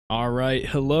All right,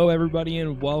 hello everybody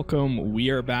and welcome. We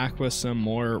are back with some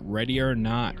more Ready or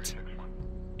Not.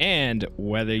 And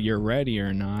whether you're ready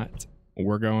or not,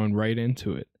 we're going right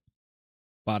into it.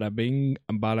 Bada bing,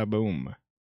 bada boom.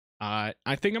 I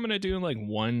think I'm gonna do like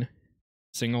one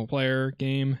single player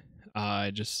game,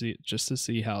 just to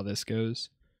see how this goes.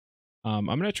 I'm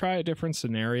gonna try a different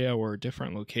scenario or a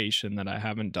different location that I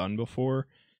haven't done before,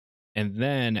 and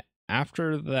then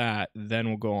after that, then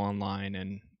we'll go online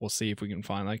and we'll see if we can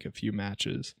find like a few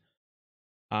matches.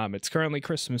 It's currently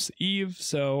Christmas Eve,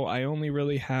 so I only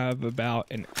really have about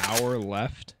an hour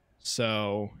left.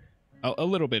 So a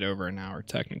little bit over an hour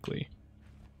technically.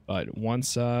 But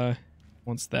once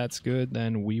that's good,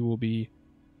 then we will be,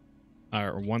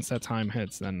 or once that time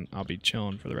hits, then I'll be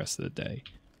chilling for the rest of the day.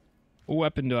 What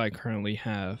weapon do I currently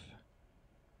have?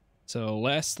 So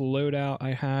last loadout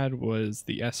I had was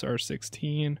the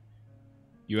SR-16,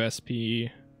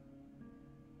 USP.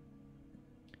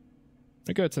 I'm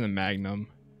gonna go to the Magnum.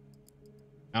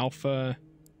 Alpha,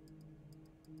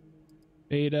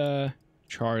 Beta,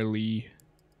 Charlie,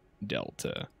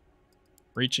 Delta.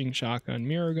 Reaching shotgun,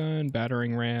 mirror gun,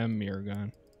 battering ram, mirror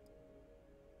gun.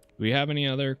 Do we have any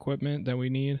other equipment that we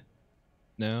need?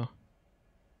 No.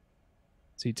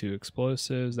 C2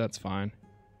 explosives, that's fine.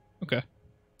 Okay.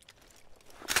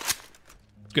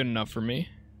 Good enough for me.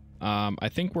 I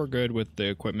think we're good with the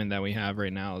equipment that we have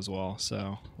right now as well,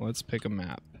 so let's pick a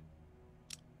map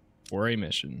or a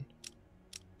mission.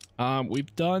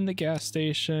 We've done the gas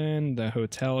station, the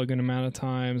hotel a good amount of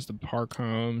times, the park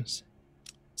homes,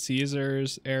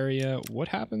 Caesar's area. What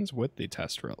happens with the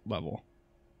test level?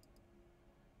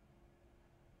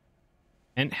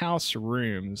 Penthouse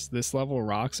rooms. This level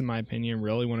rocks in my opinion.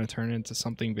 Really want to turn it into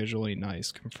something visually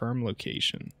nice. Confirm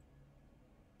location.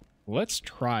 Let's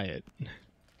try it.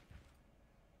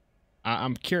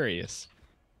 I'm curious.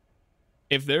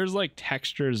 If there's like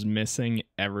textures missing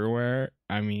everywhere,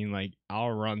 I mean, like,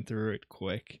 I'll run through it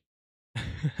quick.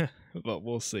 But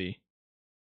we'll see.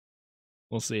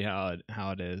 We'll see how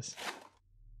it is.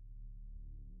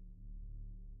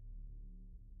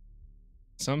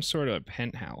 Some sort of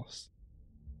penthouse.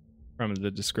 From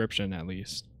the description, at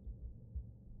least.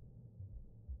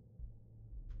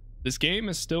 This game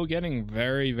is still getting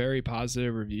very, very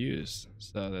positive reviews,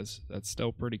 so that's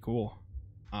still pretty cool.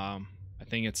 I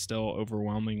think it's still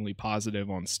overwhelmingly positive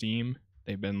on Steam.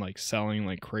 They've been like selling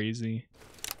like crazy.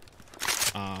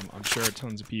 I'm sure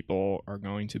tons of people are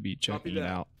going to be checking it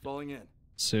out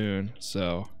soon. So,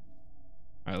 all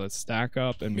right, let's stack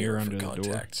up and mirror under the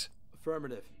door.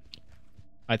 Affirmative.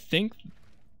 I think,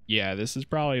 yeah, this is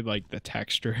probably like the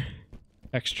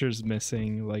textures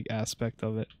missing like aspect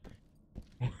of it.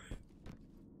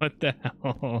 What the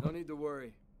hell? No need to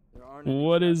worry. There aren't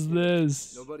what is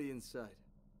this? Nobody inside.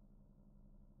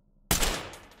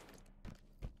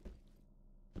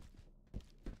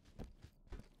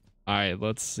 All right,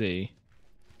 let's see.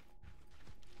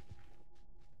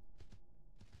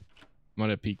 I'm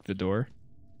gonna peek the door.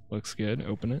 Looks good.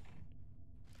 Open it.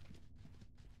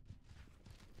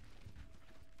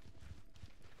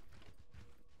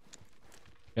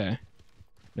 Okay.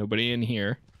 Nobody in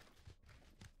here.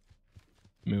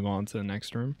 Move on to the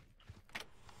next room.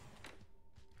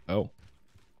 Oh.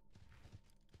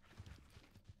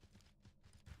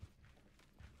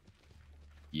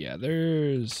 Yeah,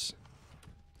 there's...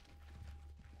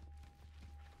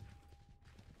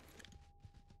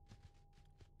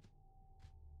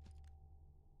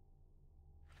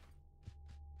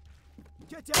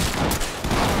 Get down!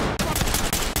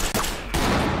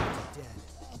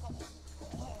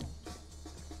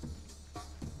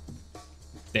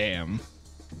 Damn.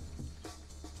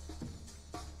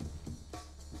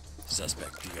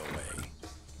 Suspect DOA.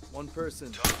 One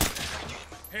person.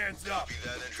 Hands up!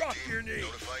 Drop your knee!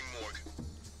 Notifying morgue.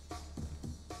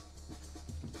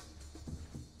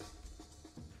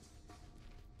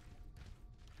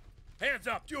 Hands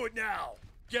up! Do it now!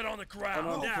 Get on the ground!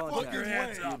 Oh, no, now! contact. Put your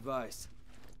hands up! Advice.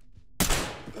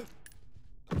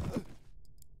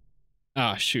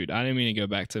 Oh shoot, I didn't mean to go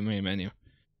back to the main menu.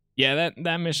 Yeah,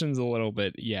 that mission's a little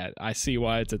bit, yeah, I see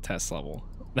why it's a test level.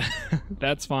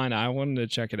 That's fine. I wanted to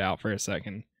check it out for a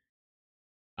second.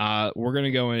 We're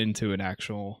gonna go into an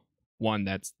actual one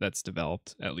that's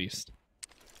developed, at least.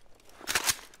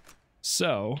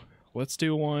 So let's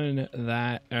do one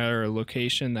that, or a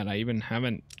location that I even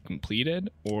haven't completed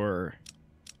or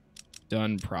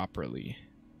done properly.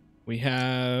 We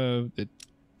have the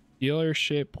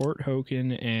dealership, Port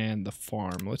Hogan, and the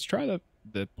farm. Let's try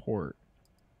the port.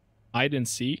 Hide and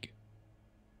seek.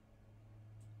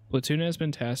 Platoon has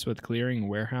been tasked with clearing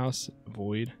warehouse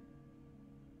void.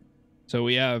 So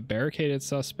we have barricaded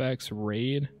suspects,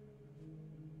 raid,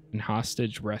 and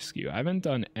hostage rescue. I haven't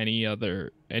done any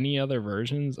other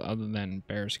versions other than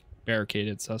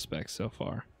barricaded suspects so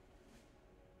far.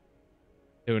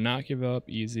 It would not give up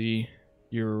easy.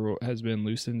 Your has been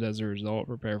loosened as a result.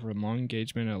 Prepare for long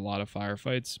engagement and a lot of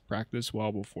firefights. Practice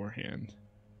well beforehand.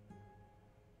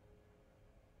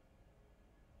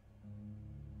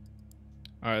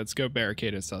 Alright, let's go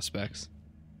barricaded suspects.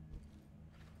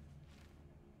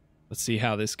 Let's see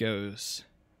how this goes.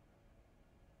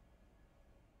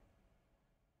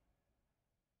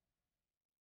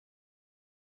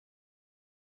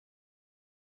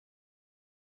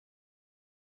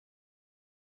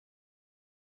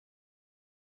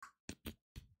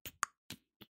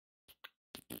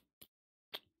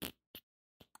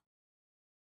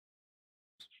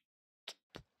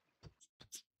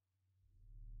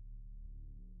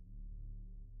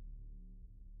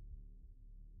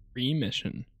 Free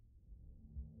mission.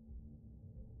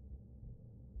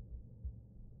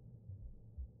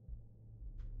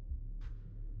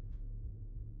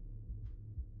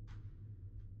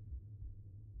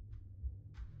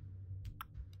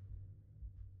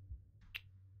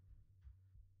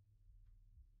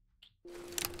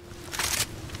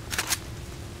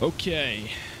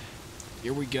 Okay,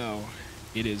 here we go.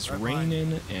 It is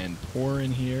raining and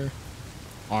pouring here.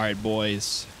 All right,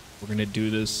 boys, we're gonna do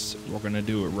this. We're gonna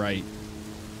do it right.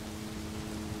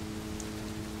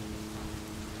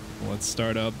 Let's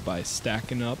start up by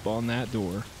stacking up on that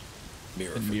door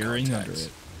and mirroring under it.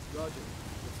 Roger.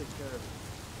 We'll take care of it.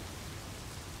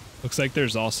 Looks like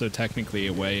there's also technically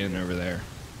a way in over there.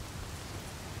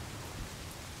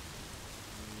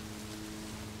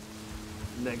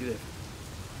 Negative.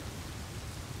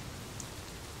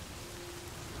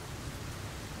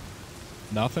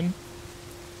 Nothing?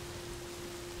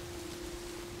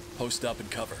 Post up and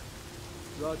cover.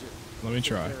 Roger. Let me Take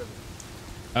try. care of it.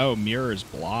 Oh, mirror is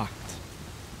blocked.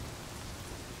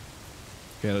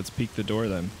 Okay, let's peek the door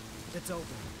then. It's open.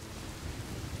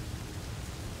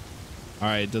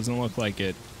 Alright, it doesn't look like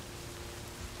it.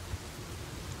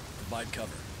 Provide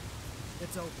cover.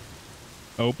 It's open.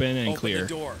 Open and Open clear. the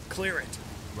door. Clear it.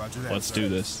 Roger that. Let's do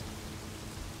this.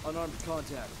 Unarmed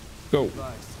contact. Go.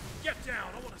 Advised. Get down.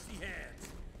 I want to see hands.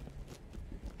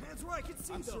 Hands where I can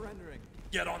see them. Surrendering.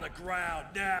 Get on the ground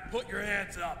now. Put your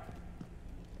hands up.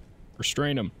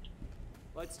 Restrain him.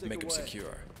 Light stick Make away. them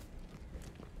secure.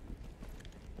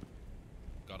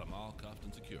 Got them all cuffed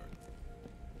and secured.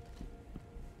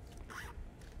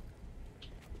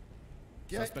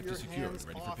 Suspect is secured,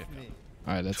 ready for pickup.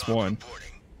 Alright, that's one.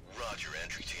 Reporting. Roger,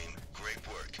 entry team. Great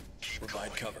work. Keep Provide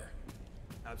going. cover.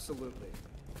 Absolutely.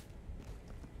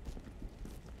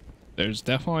 There's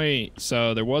definitely...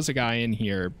 So, there was a guy in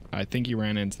here. I think he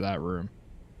ran into that room.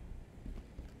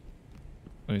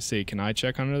 Let me see. Can I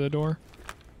check under the door?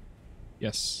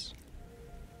 Yes.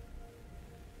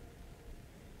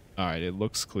 Alright, it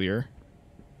looks clear.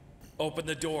 Open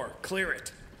the door. Clear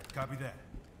it. Copy that.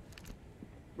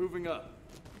 Moving up.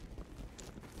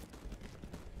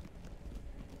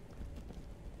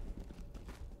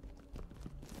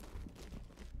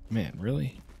 Man,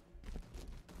 really?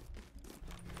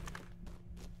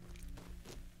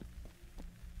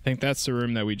 I think that's the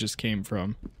room that we just came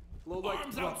from. Low light.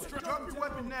 Arms drop it. outstretched. Drop your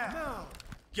weapon now.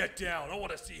 Get down. I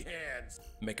want to see hands.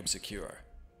 Make them secure.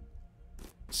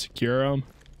 Secure him.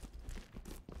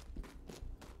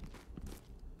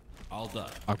 All done.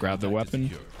 I'll grab the Contact is weapon.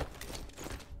 secured.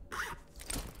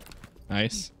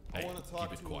 Nice. Hey,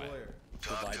 keep it quiet.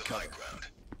 Talk Provide to cover. high ground.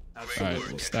 Alright,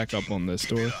 we'll stack up on this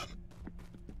door.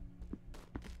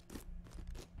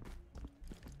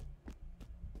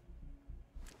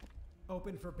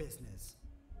 Open for business.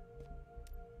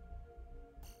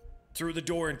 Through the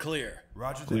door and clear.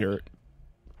 Roger that. Clear it.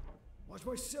 Watch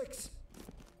my six.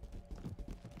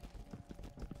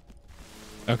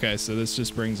 Okay, so this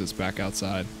just brings us back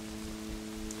outside.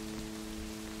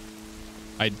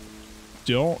 I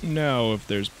don't know if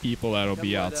there's people that'll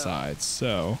be outside,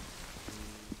 so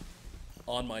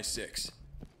On my 6.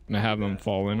 I'm gonna have them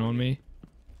fall in on me.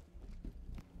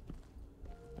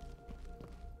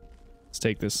 Let's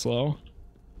take this slow.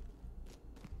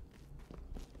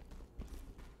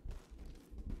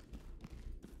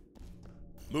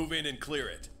 Move in and clear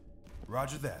it.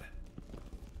 Roger that.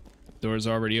 Door's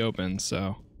already open,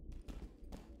 so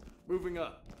Moving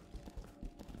up.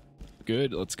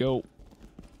 good. Let's go.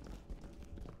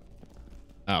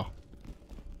 Oh.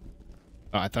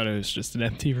 Oh, I thought it was just an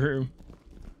empty room.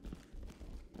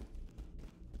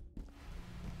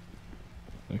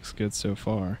 Looks good so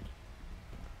far.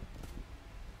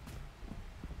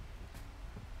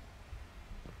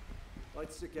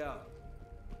 Light stick out.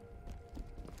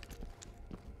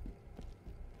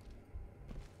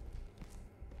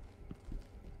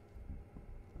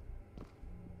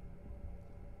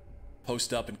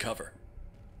 Post up and cover.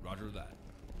 Roger that.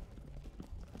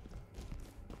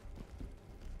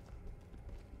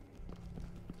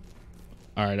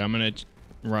 All right, I'm gonna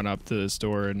run up to this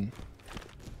door and.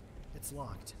 It's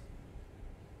locked.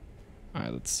 All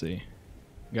right, let's see.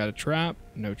 Got a trap.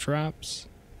 No traps.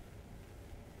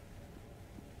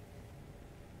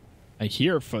 I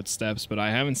hear footsteps, but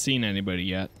I haven't seen anybody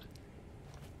yet.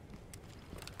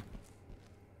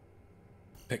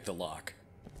 Pick the lock.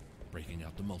 Breaking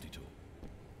out the multi-tool.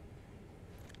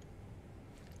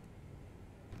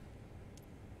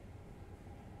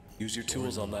 Use your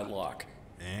tools on that lock.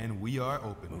 And we are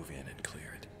open. Move in and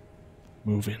clear it.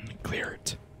 Move in, clear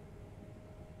it.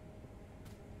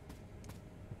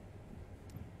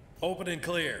 Open and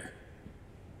clear.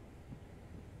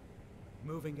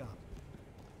 Moving up.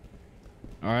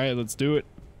 All right, let's do it.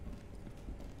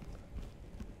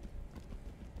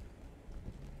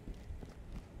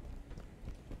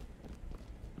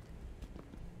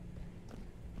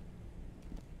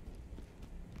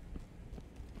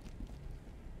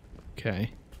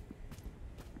 Okay.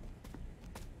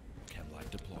 Chem light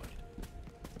deployed.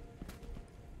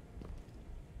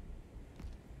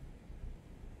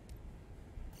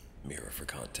 Mirror for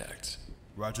contacts.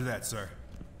 Roger that, sir.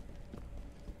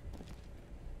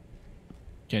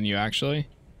 Can you actually?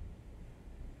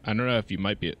 I don't know if you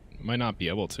might not be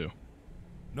able to.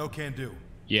 No can do.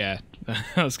 Yeah,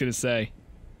 I was gonna say.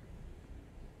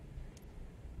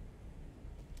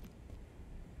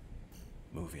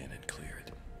 Move in and clear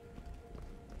it.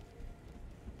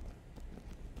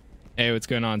 Hey, what's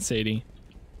going on, Sadie?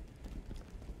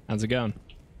 How's it going?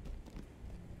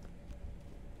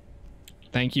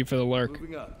 Thank you for the lurk.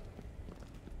 Moving up.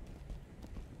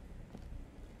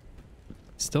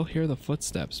 Still hear the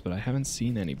footsteps, but I haven't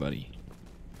seen anybody.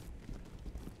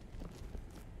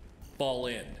 Fall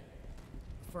in.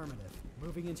 Affirmative.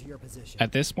 Moving into your position.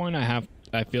 At this point,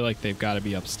 I feel like they've got to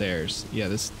be upstairs. Yeah,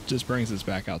 this just brings us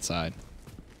back outside.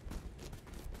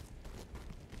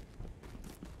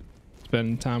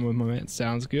 Spending time with my man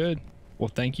sounds good. Well,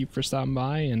 thank you for stopping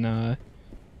by and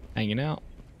hanging out.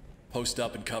 Post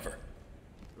up and cover.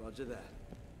 Roger that.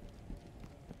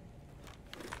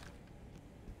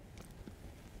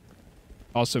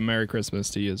 Also, Merry Christmas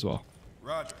to you as well.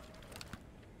 Roger.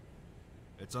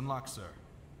 It's unlocked, sir.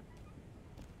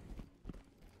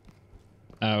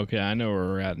 Okay, I know where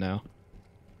we're at now.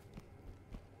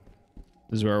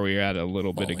 This is where we were at a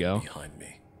little bit Fall in ago. behind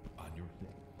me. On your thing.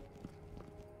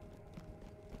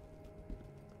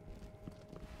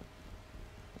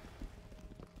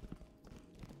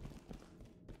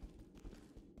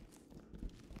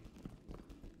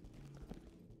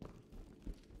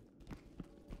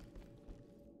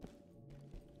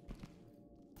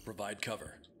 Provide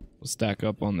cover. We'll stack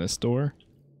up on this door.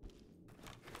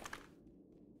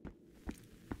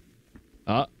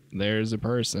 Oh, there's a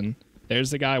person.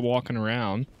 There's the guy walking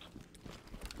around.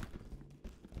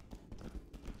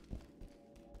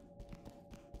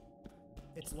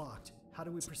 It's locked. How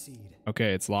do we proceed?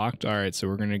 Okay, it's locked. All right, so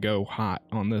we're going to go hot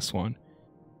on this one.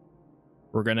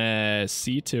 We're going to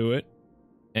see to it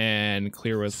and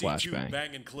clear with C2, flashbang.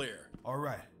 bang and clear. All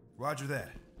right. Roger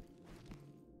that.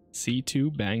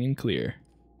 C2, bang and clear.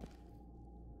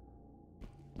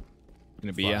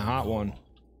 Gonna be a hot one.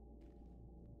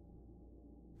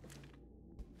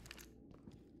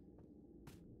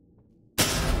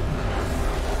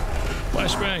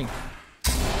 Flashbang.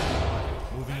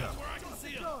 Moving up.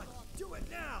 Do it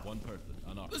now! One person.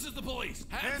 Unarmed. This is the police.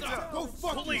 Hands, Hands up. Go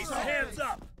fuck Police, yourself. hands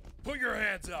up. Put your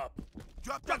hands up.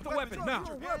 Drop the weapon now.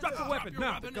 Drop the weapon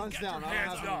now. Guns down. I don't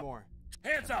Hands have up. any more.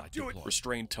 Hands up. Do it.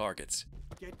 Restrain targets.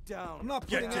 Get down. I'm not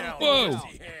Get putting down. anything Whoa. down.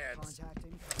 Hands.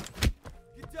 Contacting.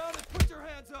 Get down and put your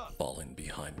hands up. Fall in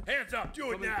behind me. Hands up. Do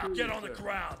it Coming now. through Get you, on the sir.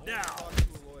 ground now.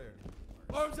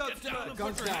 Arms out. Get down and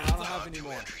Guns put your down. I hands don't up. have any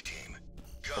more. Entry team.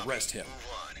 Copy. Arrest him.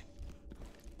 Move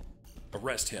on.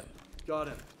 Arrest him. Got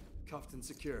him. Cuffed and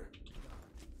secure.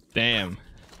 Damn.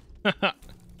 They No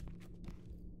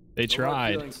hard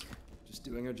tried. feelings. Just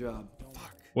doing our job.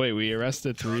 Wait, we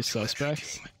arrested 3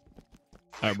 suspects?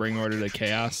 Bring order to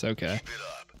chaos? Okay. Keep it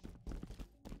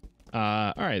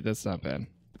up. Alright, that's not bad.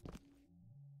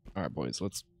 Alright, boys,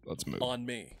 let's move. On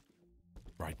me.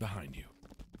 Right behind you.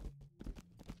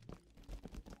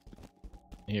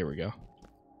 Here we go.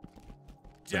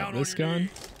 Down Grab on this your gun.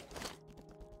 knees.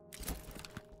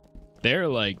 They're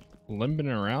like limping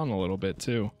around a little bit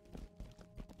too.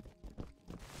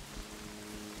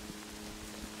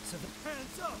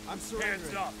 Hands up. I'm surrendering.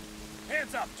 Hands up.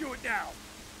 Hands up. Do it now.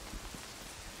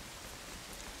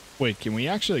 Wait, can we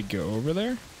actually go over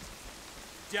there?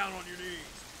 Down on your knees.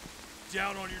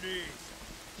 Down on your knees.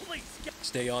 Police, get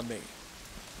Stay on me.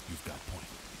 You've got point.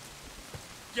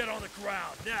 Get on the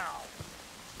ground now.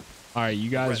 All right, you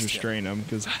guys Arrest him. restrain him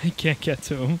because I can't get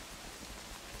to him.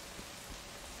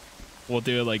 We'll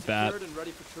do it like that. Secured and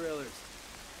ready for trailers.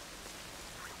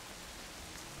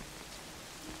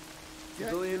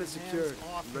 Civilian is secured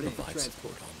and ready for Provide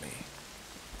transport. support on me.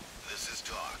 This is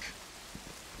talk.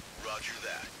 Roger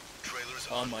that. Trailers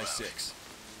On en my route. 6.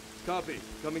 Copy.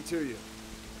 Coming to you.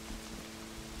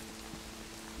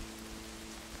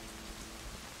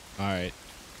 All right.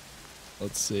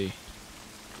 Let's see.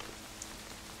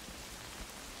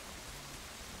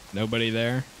 Nobody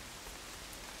there?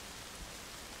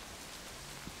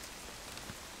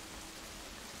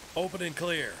 Open and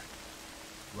clear.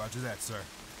 Roger that, sir.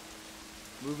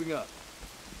 Moving up.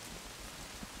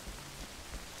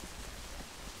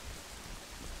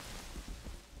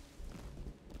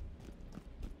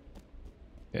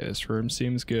 Okay, this room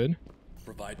seems good.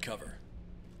 Provide cover.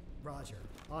 Roger.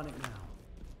 On it now.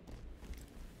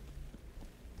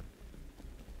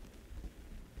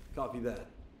 Copy that.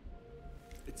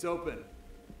 It's open.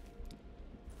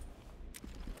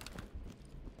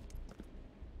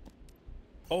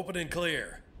 Open and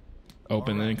clear.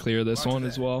 Open and clear this Roger one that.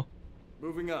 as well.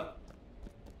 Moving up.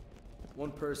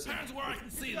 One person. Hands where I can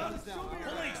see them.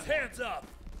 Police, hands up.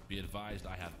 Be advised,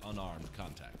 I have unarmed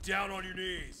contact. Down on your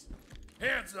knees.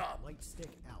 Hands up. Light stick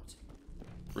out.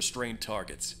 Restrain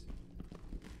targets.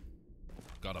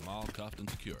 Got them all cuffed and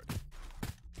secured.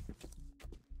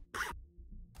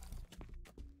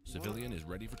 Civilian is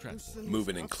ready for transport.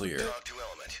 Moving and clear. Talk to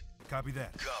element. Copy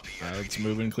that. Copy. All right, entry let's team.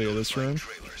 move and clear this room.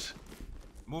 Trailers.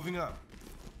 Moving up.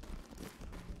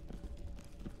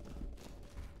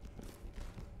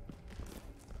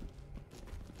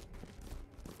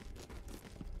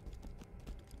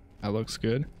 That looks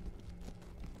good.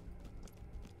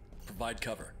 Provide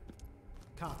cover.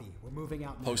 Copy. We're moving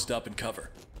out now. Post up and cover.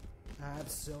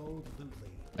 Absolutely.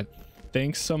 I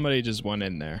think somebody just went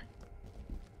in there.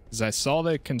 Because I saw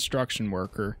the construction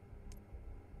worker.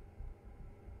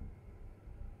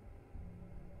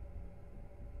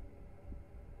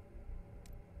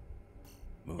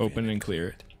 Move Open in and clear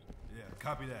it. Yeah,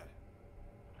 copy that.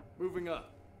 Moving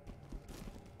up.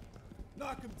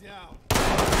 Knock him down.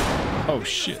 Oh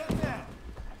shit.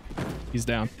 He's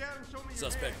down.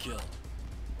 Suspect killed.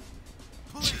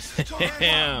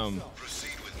 Damn.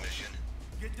 Proceed with mission.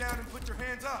 Get down and put your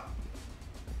hands up.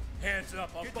 Hands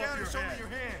up Get above down your and show me head. your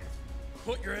hands.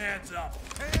 Put your hands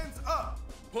up. Hands up.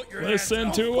 Put your Listen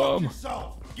hands up. to him.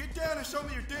 Yourself. Get down and show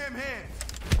me your damn hands.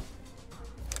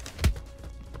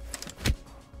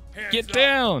 Hands Get up.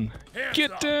 down. Hands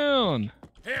Get up. down.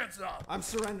 Hands up. I'm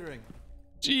surrendering.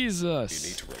 You need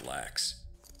Jesus. to relax.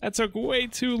 That took way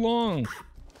too long.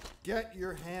 Get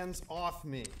your hands off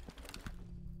me.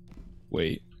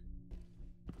 Wait.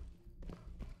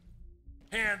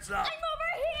 Hands up. I'm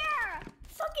over here!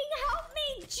 Fucking help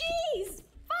me! Jeez!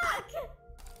 Fuck!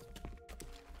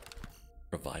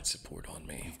 Provide support on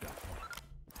me.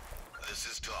 This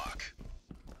is talk.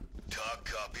 Talk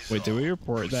copies. Wait, did we all.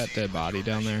 report that Proceed dead with body your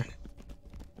down there? mission.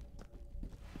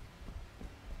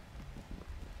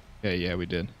 Okay, yeah, we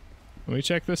did. Can we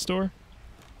check this door?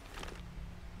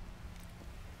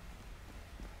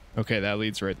 Okay, that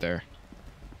leads right there.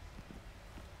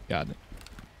 Got it.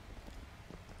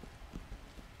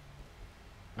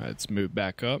 All right, let's move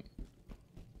back up.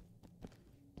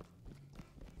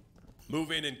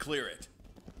 Move in and clear it.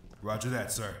 Roger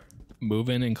that, sir. Move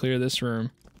in and clear this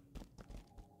room.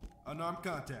 Unarmed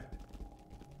contact.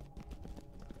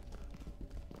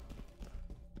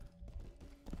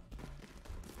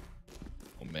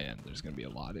 Oh man, there's gonna be a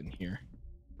lot in here.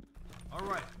 All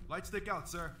right. Light stick out,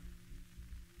 sir.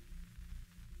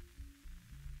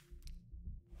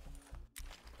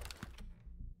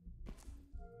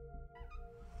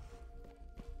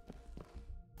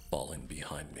 Fall in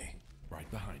behind me. Right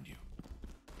behind you.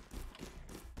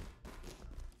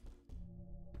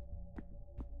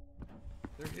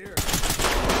 They're here.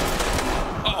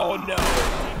 Oh no!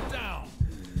 Down.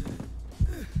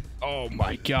 Oh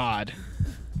my god.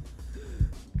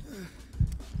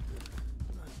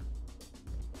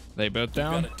 They both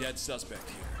down? Got a dead suspect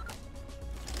here.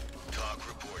 Talk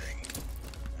reporting.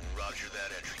 Roger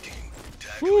that, entry team.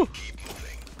 Tag Whew. and keep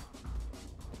moving.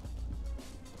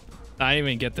 I didn't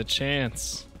even get the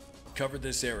chance. Cover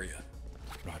this area.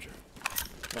 Roger.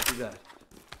 Copy that.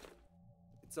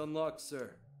 It's unlocked,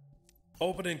 sir.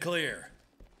 Open and clear.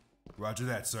 Roger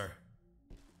that, sir.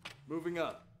 Moving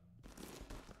up.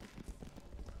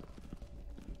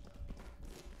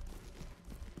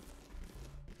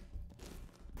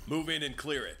 Move in and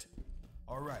clear it.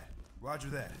 All right. Roger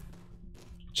that.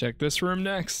 Check this room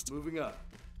next. Moving up.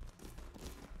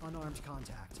 Unarmed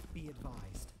contact. Be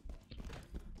advised.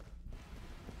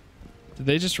 Did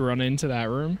they just run into that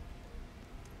room?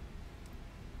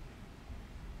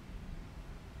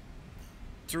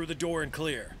 Through the door and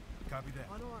clear. Copy that.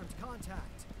 Unarmed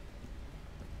contact.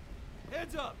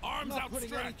 Hands up! I'm Arms not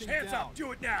putting outstretched! anything Hands down. up!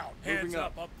 Do it now! Hands Moving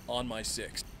up! up. On my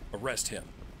 6. Arrest him.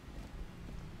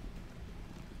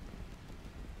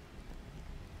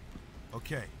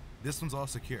 Okay, this one's all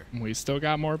secure. We still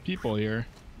got more people here.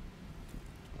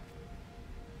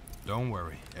 Don't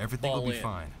worry, everything Fall will be in.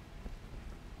 fine.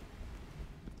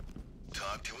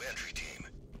 Talk to entry team.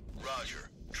 Roger.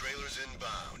 Trailers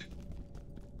inbound.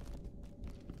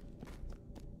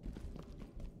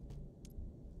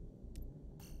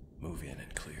 Move in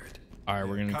and clear it. All right,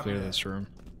 we're gonna Copy clear that. this room.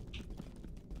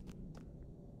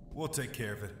 We'll take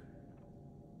care of it.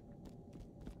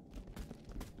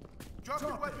 Drop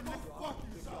your weapon, nigga.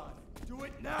 Do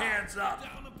it now! Hands up!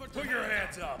 Put your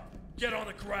hands up! Get on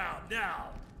the ground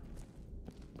now!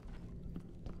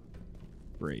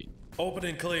 Great. Open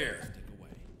and clear.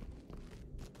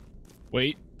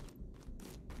 Wait.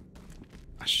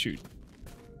 Ah, shoot.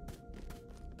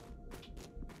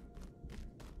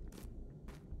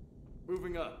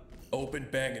 Moving up. Open,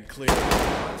 bang, and clear.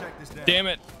 Contact this down. Damn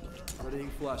it.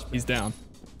 Readying flashbang. He's down.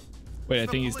 Wait, I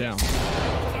think he's down.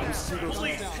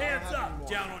 Police, hands up!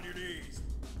 Down on your knees!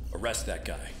 Arrest that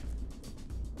guy.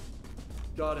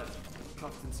 Got him.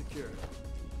 Cuffed and secured.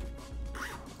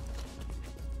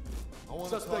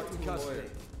 Suspect in custody.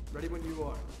 Ready when you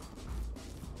are.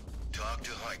 Talk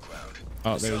to high ground.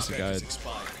 Oh, there's the guy. Suspect is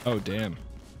expired. Oh, damn.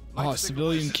 Oh,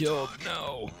 civilian killed.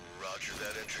 No. Roger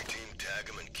that, entry team. Tag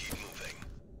him and keep moving.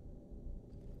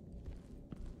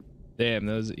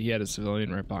 Damn, he had a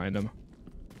civilian right behind him.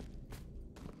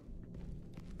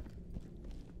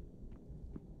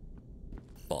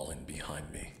 Fall in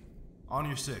behind me. On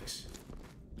your 6.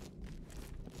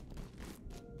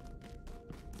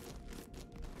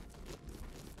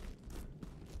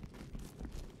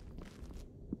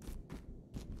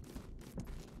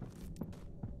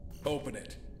 Open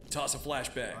it. Toss a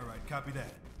flashbang. All right, copy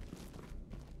that.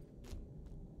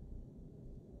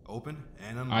 Open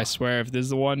and unlock. I swear, if this is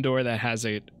the one door that has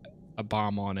a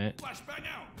bomb on it. Flashbang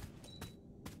out!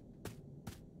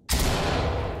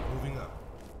 Moving up.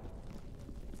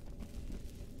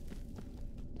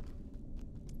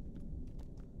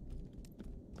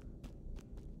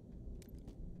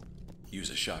 Use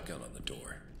a shotgun on the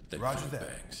door. Then Roger that.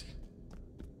 bangs.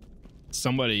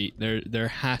 Somebody, there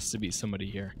has to be somebody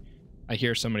here. I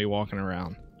hear somebody walking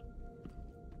around.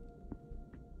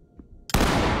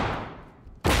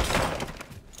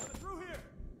 Through here!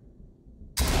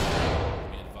 Be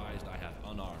advised I have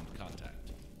unarmed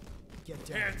contact. Get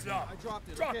down. Hands up! I dropped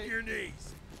it, Drop okay? your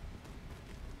knees!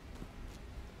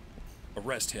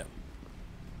 Arrest him.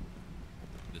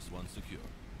 This one's secure.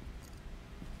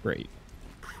 Great.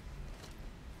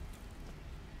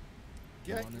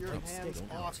 Get your Don't hands stay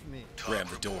off me. Ram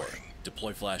the door.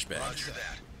 Deploy flashbang. Roger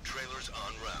that. Trailers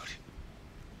en route.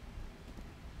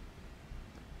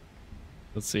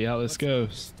 Let's see how this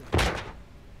goes.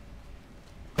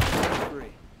 3.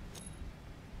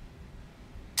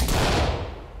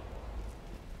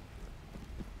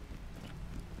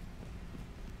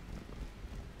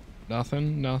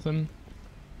 Nothing.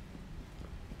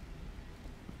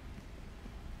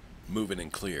 Moving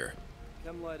and clear.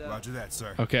 Chem light out. Roger that,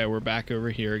 sir. Okay, we're back over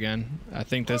here again. I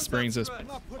think this brings us I'm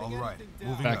not putting All right, anything down.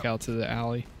 moving back up. out to the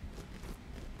alley.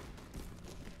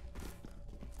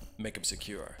 Make him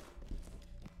secure.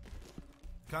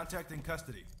 Contact in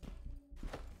custody.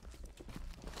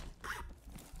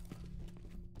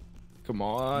 Come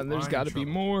on, there's Are in got to be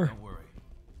trouble. more. Don't worry.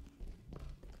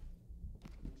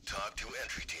 Talk to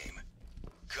entry team.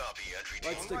 Copy, entry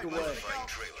team. Lights stick away. Identifying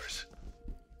trailers.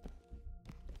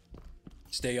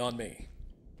 Stay on me.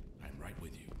 I'm right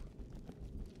with you.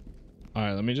 All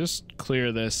right, let me just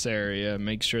clear this area,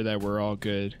 make sure that we're all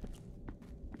good.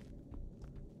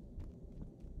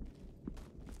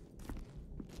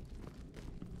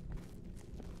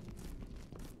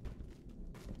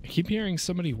 I keep hearing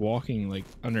somebody walking like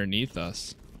underneath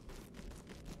us.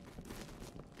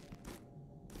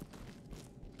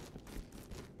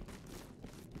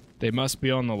 They must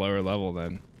be on the lower level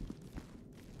then.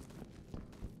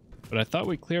 But I thought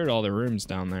we cleared all the rooms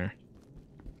down there.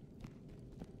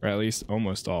 Or at least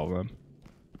almost all of them.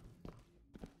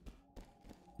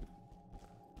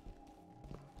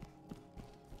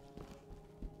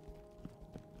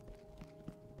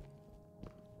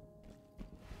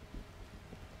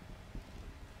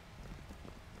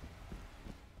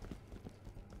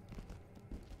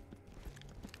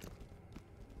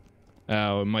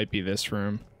 Oh, it might be this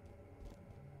room.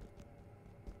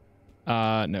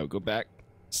 No, go back.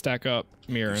 Stack up,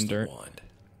 mirror Use and the dirt. wand.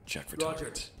 Check for Roger.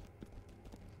 targets.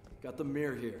 Got the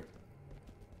mirror here.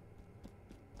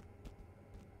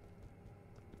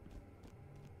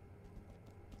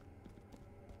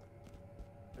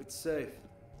 It's safe.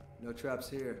 No traps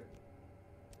here.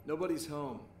 Nobody's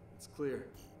home. It's clear.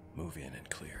 Move in and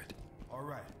clear it. All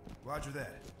right. Roger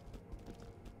that.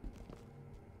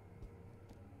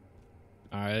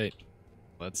 All right,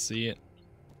 let's see it.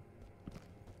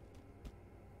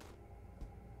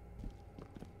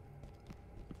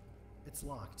 It's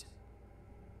locked.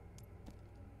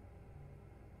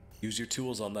 Use your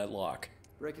tools on that lock.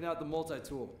 Breaking out the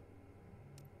multi-tool.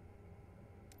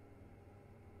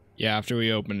 Yeah, after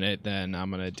we open it, then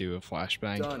I'm gonna do a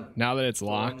flashbang. Done. Now that it's Door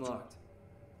locked, unlocked.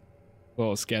 a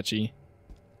little sketchy.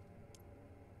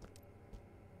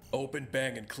 Open,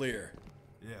 bang, and clear.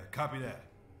 Yeah, copy that.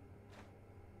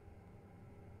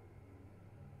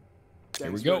 Here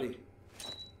we Gang's go. ready.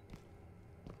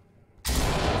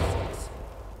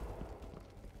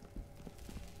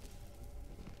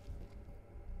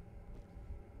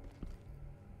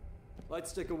 Light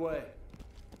stick away.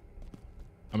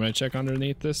 I'm gonna check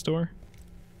underneath this door.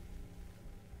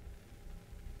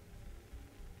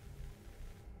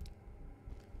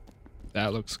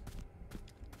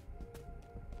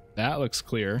 That looks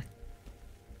clear.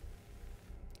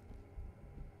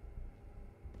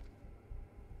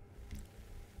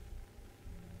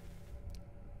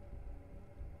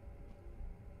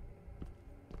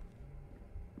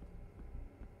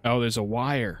 Oh, there's a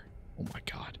wire. Oh my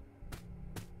god.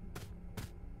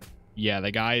 Yeah,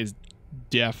 the guy is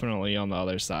definitely on the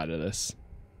other side of this.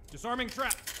 Disarming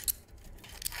trap.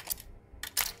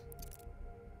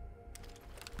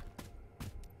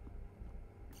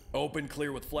 Open,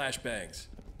 clear with flashbangs.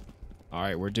 All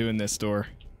right, we're doing this door.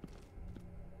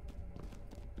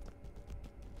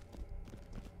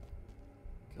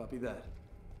 Copy that.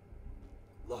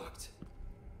 Locked.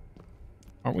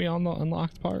 Aren't we on the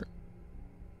unlocked part?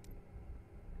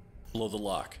 Blow the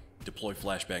lock. Deploy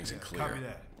flashbangs and clear. Copy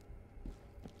that.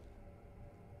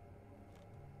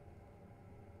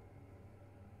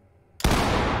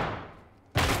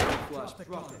 Flash. Drop the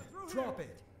Drop gun. it. Drop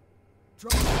it.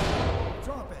 Drop it.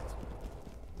 Drop it.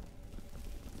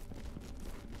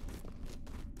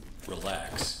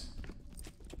 Relax.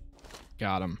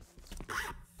 Got him.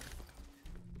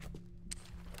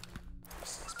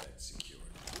 Suspect secured.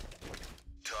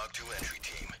 Talk to entry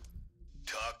team.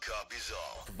 Talk copies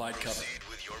all. Provide cover. Proceed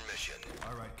with your mission.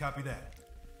 All right, copy that.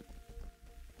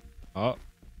 Oh,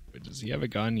 wait, does he have a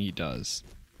gun? He does.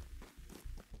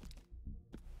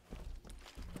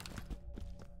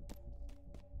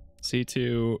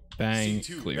 C2, bang,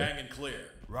 C2, clear. bang and clear.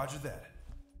 Roger that.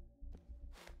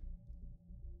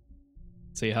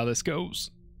 See how this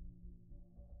goes.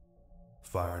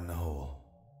 Fire in the hole.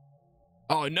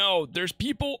 Oh no, there's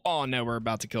people. Oh no, we're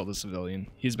about to kill the civilian.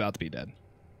 He's about to be dead.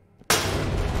 Put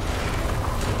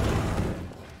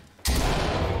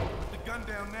the gun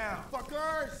down now.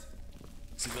 Fuckers!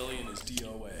 Civilian is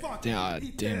DOA. God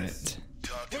damn it.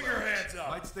 Talk to Put your hands up.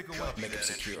 Light stick away. Copy Make that him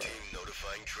entry secure. team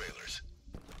notifying trailers.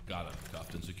 Got him.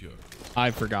 Cuffed and secure.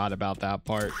 I forgot about that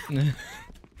part. I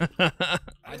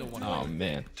don't want to. Oh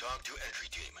man. Talk to entry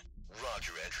team.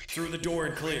 Roger, entry team. Through the door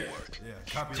and clear. Yeah,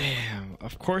 copy that. Damn.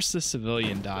 Of course the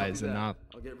civilian dies Copy and that. not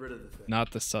I'll get rid of the thing.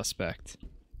 not the suspect.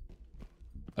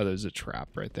 Oh, there's a trap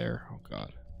right there. Oh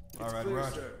god. All right, Clear,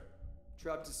 Roger. sir.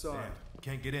 Trap disarmed. Damn,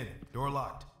 can't get in. Door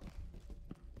locked.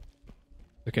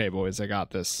 Okay, boys, I got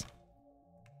this.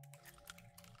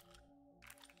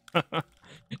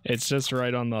 It's just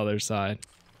right on the other side.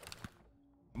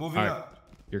 Moving All right. up.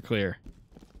 You're clear.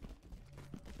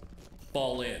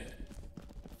 Fall in.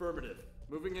 Affirmative.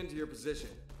 Moving into your position.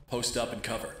 Post up and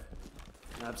cover.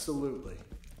 Absolutely.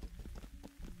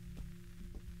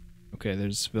 Okay,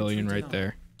 there's a civilian Entry right denied.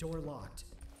 there. Door locked.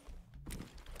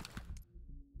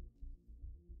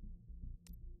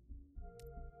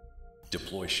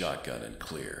 Deploy shotgun and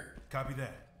clear. Copy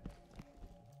that.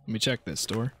 Let me check this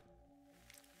door.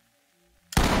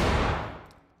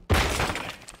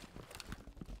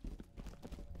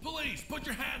 Police, put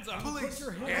your hands up. Police!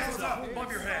 your hands Hands up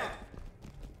above your head.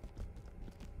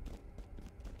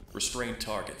 Restrain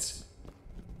targets.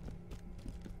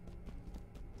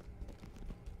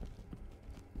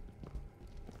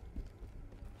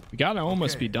 We gotta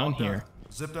almost Okay, be done all done. here.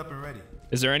 Zipped up and ready.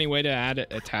 Is there any way to add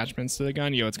attachments to the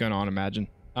gun? Yo, what's going on? Imagine.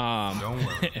 Don't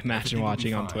worry. Imagine Everything will be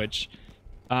watching on fine. Twitch.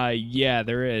 Yeah,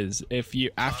 there is. If you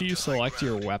after you select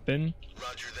your weapon,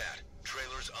 Roger that.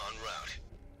 Trailers en route.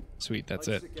 sweet, that's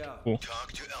Light it. stick out. Cool.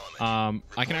 Talk to element.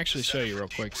 I can actually show you real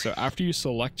quick. So after you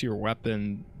select your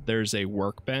weapon, there's a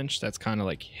workbench that's kind of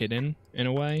like hidden in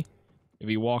a way. If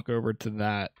you walk over to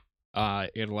that,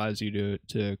 it allows you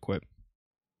to equip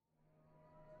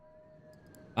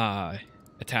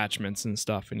attachments and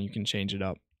stuff, and you can change it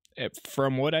up.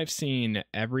 From what I've seen,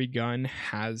 every gun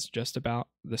has just about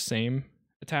the same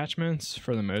attachments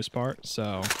for the most part,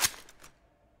 so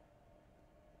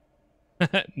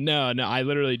no, I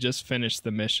literally just finished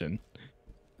the mission,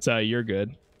 so you're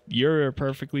good. You're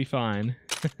perfectly fine.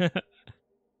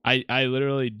 I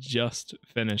literally just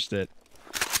finished it.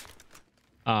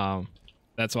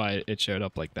 That's why it showed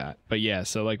up like that. But yeah,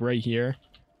 so like right here,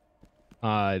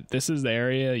 this is the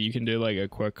area you can do like a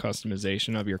quick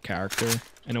customization of your character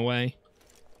in a way.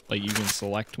 Like you can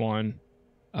select one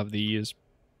of these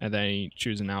and then you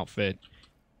choose an outfit.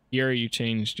 Here you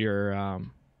changed your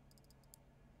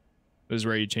this is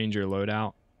where you change your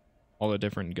loadout, all the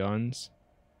different guns.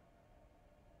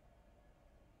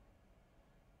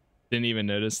 Didn't even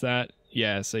notice that.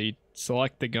 Yeah, so you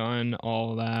select the gun,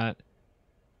 all that,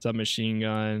 submachine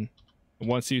gun.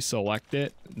 Once you select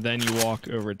it, then you walk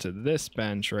over to this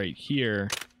bench right here,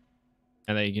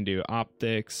 and then you can do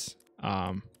optics,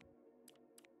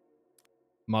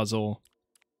 muzzle,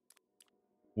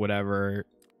 whatever,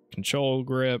 control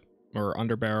grip or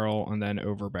underbarrel, and then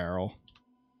overbarrel.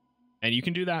 And you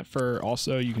can do that for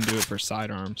also, you can do it for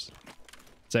sidearms.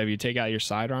 So if you take out your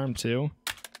sidearm too,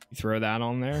 you throw that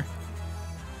on there,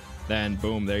 then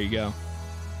boom, there you go.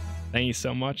 Thank you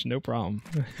so much. No problem.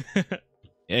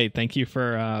 Hey, thank you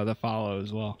for the follow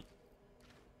as well.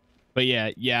 But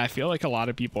yeah, I feel like a lot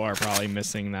of people are probably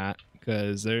missing that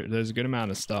because there's a good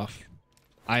amount of stuff.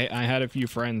 I had a few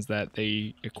friends that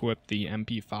they equipped the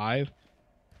MP5,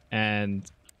 and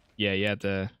yeah, you had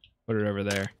to put it over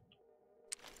there.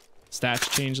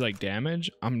 Stats change like damage?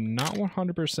 I'm not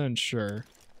 100% sure.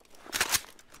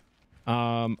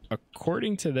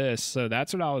 According to this, so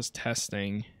that's what I was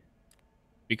testing.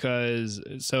 Because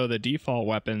so the default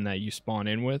weapon that you spawn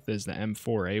in with is the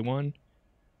M4A1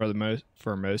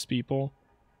 for most people,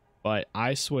 but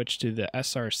I switched to the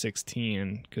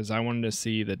SR16 because I wanted to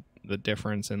see the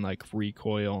difference in like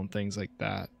recoil and things like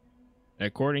that. And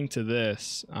according to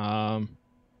this, it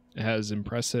has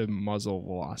impressive muzzle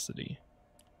velocity,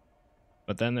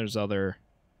 but then there's other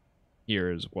here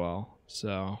as well.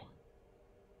 So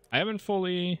I haven't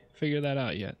fully figured that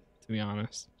out yet, to be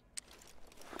honest.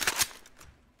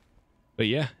 But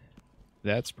yeah,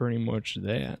 that's pretty much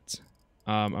that.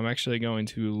 I'm actually going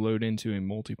to load into a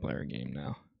multiplayer game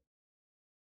now.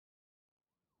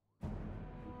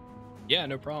 Yeah,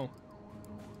 no problem.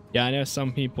 Yeah, I know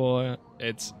some people,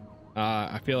 it's,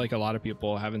 I feel like a lot of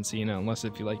people haven't seen it unless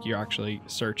if you're actually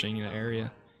searching an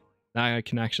area. Now I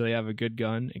can actually have a good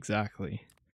gun. Exactly.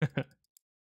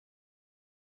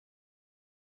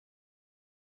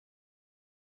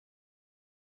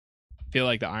 Feel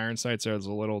like the iron sights are a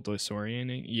little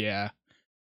disorienting. Yeah,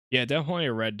 definitely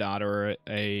a red dot or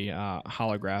a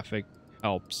holographic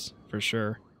helps for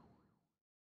sure.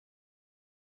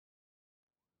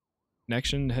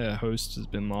 Connection to host has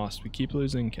been lost. We keep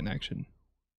losing connection.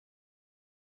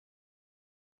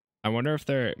 I wonder if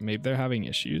maybe they're having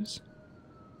issues.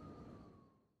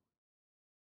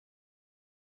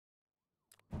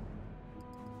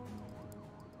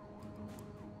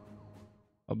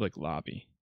 Public lobby.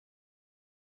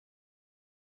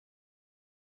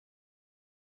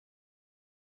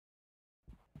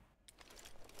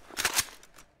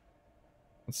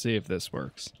 Let's see if this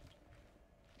works.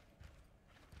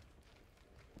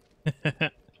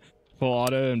 Full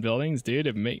auto in buildings,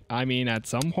 dude. I mean, at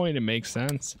some point it makes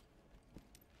sense.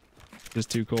 Just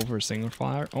too cool for a single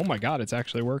fire. Oh my god, it's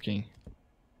actually working.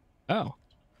 Oh,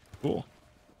 cool.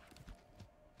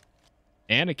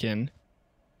 Anakin.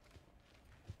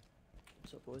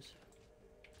 What's up, boys?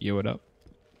 Yo, what up?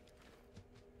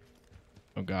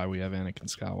 Oh god, we have Anakin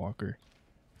Skywalker.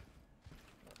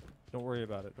 Don't worry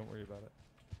about it. Don't worry about it.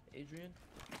 Adrian?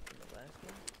 From the last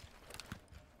one?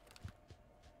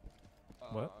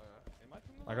 What?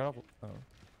 I got off. Oh.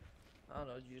 I don't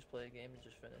know. Did you just play a game and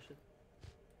just finish it?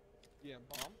 Yeah,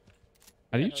 bomb.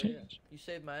 How do you Hell change? yeah. You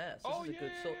saved my ass. Oh,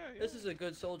 This is a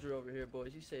good soldier over here,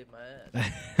 boys. You saved my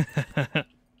ass.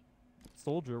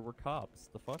 Soldier, we're cops.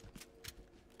 The fuck?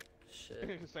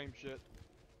 Shit. Same shit.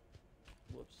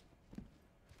 Whoops.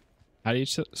 How do you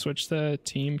switch the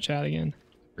team chat again?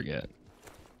 Forget.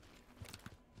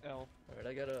 L. Alright,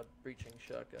 I got a breaching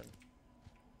shotgun.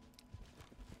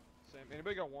 Same.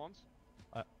 Anybody got wands?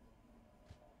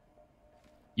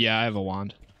 Yeah, I have a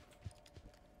wand.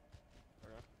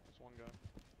 Okay, that's one guy.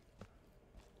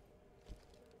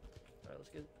 Alright, let's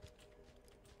get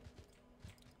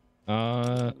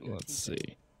Let's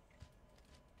see.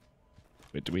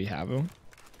 Wait, do we have him?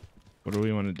 What do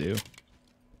we want to do?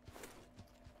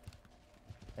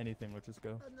 Anything, let's just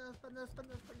go.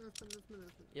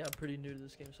 Yeah, I'm pretty new to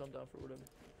this game, so I'm down for whatever.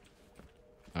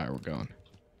 All right, we're going.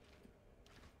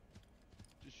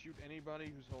 Just shoot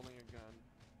anybody who's holding a gun.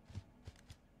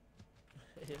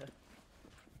 Yeah.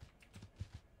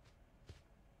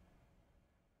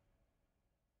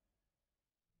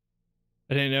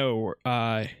 I didn't know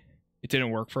it didn't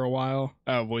work for a while.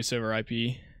 Voice over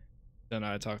IP. Then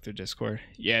I talked through Discord.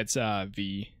 Yeah, it's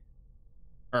V.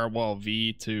 Or well,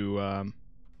 V to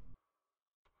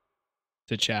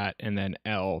chat, and then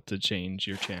L to change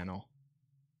your channel.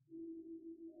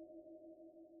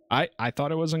 I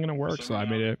thought it wasn't gonna work, so I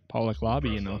made a public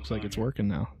lobby, and it looks like it's working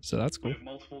now. So that's cool. We have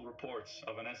multiple reports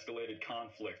of an escalated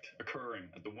conflict occurring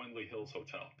at the Windley Hills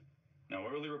Hotel. Now,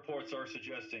 early reports are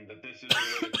suggesting that this is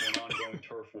related to an ongoing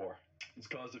turf war. It's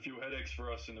caused a few headaches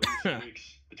for us in the recent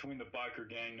weeks between the biker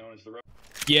gang known as the...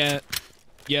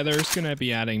 Yeah, there's gonna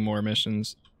be adding more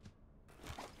missions,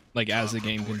 like as the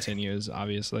game continues,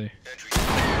 obviously.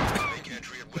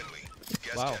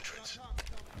 Wow.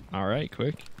 All right,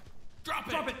 quick. Drop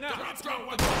it now!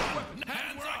 Drop it!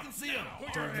 Hands where I can see them!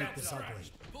 Don't make this ugly.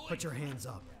 Put your hands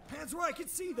up. Hands where I can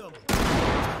see them.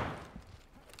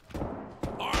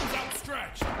 Arms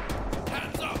outstretched!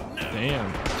 Hands up now!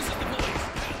 Damn. This is the police!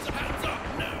 Hands up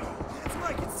now! Hands where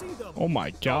I can see them. Oh my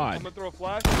I'm god. gonna throw a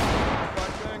flash.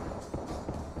 Flashbang.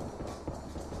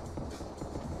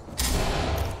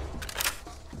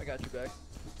 I got you back.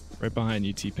 Right behind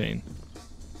you, T-Pain.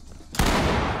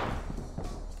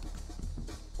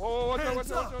 Whoa, watch out, Hands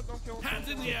watch out, up. watch out, don't kill him. Hands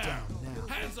in the Get air! down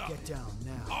now. Hands up! Get down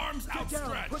now. Arms Get down.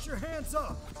 outstretched! Put your hands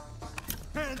up.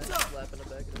 Hands up. Slap in the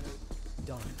back of the head.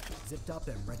 Done. Zipped up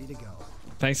and ready to go.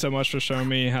 Thanks so much for showing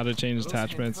me how to change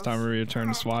attachments. Time to return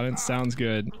to SWAT. Sounds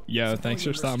good. Yo, thanks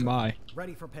for stopping by.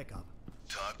 Ready for pickup.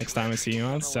 Next time I see you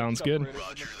on, sounds good.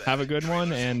 Have a good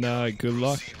one, and good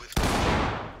luck.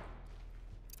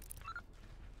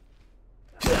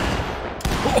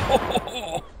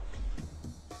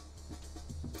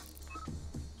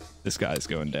 This guy's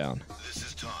going down. This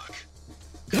is talk.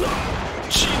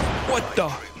 What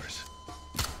the?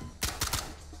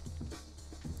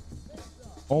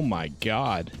 Oh my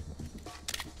god.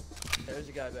 There's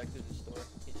a guy back through the store.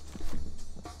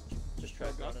 He just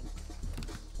tried running.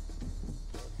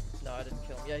 No, I didn't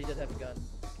kill him. Yeah, he did have a gun.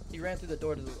 He ran through the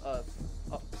door to the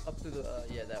up through the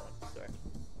yeah, that one. Sorry.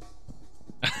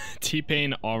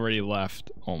 T-Pain already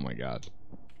left. Oh my god.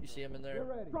 You see him in there?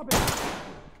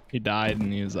 He died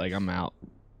and he was like, I'm out.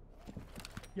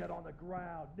 Get on the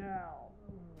ground now!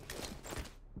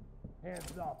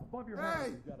 Hands up above your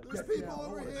Hey, there's people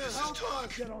over here. Help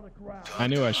us! Get on the ground! I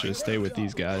knew I should have stayed with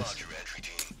these guys. Roger, entry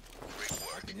team. Great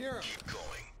work. can hear 'em. Keep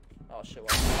going. Oh shit!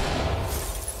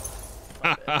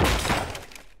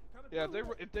 Yeah,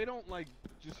 if they don't like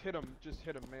just hit him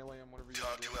melee him, whatever you Talk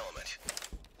want to to do. element.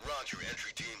 Roger,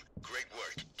 entry team. Great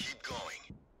work. Keep going.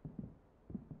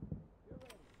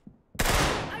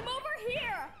 I'm over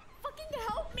here! Fucking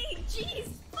help me! Jeez,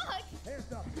 fuck!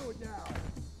 Hands up! Do it now!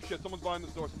 Shit, someone's behind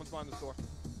this door. Someone's behind this door.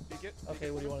 Peek it.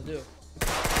 Okay, what do you want to do?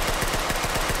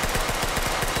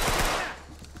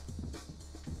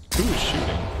 Who is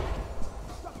shooting?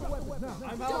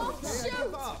 I'm Don't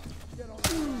shoot!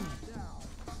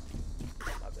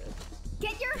 My bad.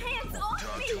 Get your hands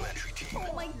off me!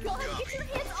 Oh my god, get your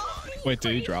hands off me! Wait,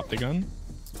 did he drop the gun?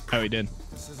 Oh, he did.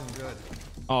 This isn't good.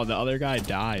 Oh, the other guy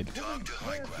died. Talk to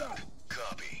high ground.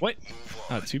 Copy. What? Move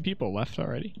Oh, on. 2 people left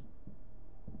already?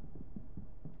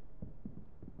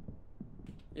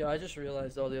 Yeah, I just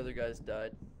realized all the other guys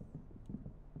died.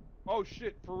 Oh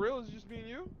shit, for real? Is it just me and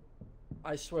you?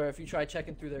 I swear, if you try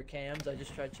checking through their cams, I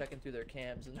just tried checking through their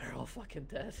cams and they're all fucking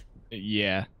dead.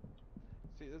 Yeah.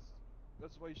 See,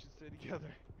 that's why you should stay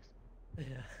together.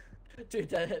 Yeah. Dude,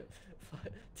 that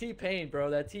T-Pain, bro,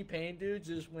 that T-Pain dude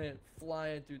just went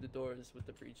flying through the doors with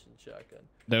the breaching shotgun.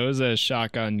 There was a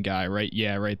shotgun guy right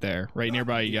there. Right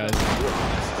nearby you guys.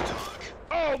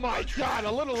 Oh my god,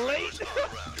 a little late!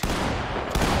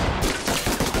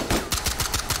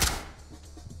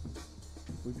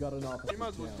 We've got an officer. You might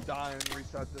as well just die and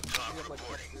reset this. You have like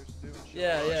upstairs to do and shit.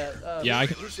 Yeah, yeah. Yeah, I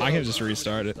can just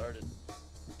restart it.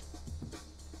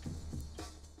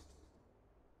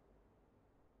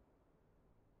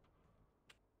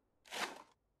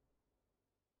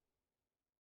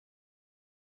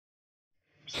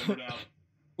 Simmer down.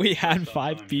 We had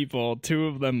 5 people. 2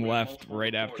 of them left Multiple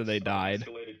right after they reports of died.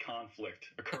 Escalated conflict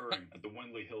occurring at the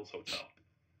Windley Hills Hotel.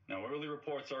 Now, early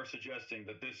reports are suggesting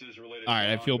that this is related. All right, to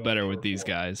I an feel ongoing better with turf these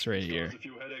war. guys right It's here. caused a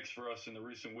few headaches for us in the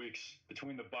recent weeks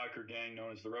between the biker gang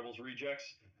known as the Rebels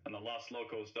Rejects and the Los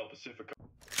Locos del Pacifico.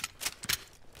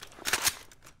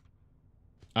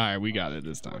 All right, we got it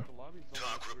this time.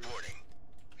 Talk reporting.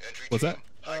 Entry What's that?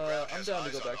 I'm down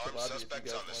to go back to lobby if you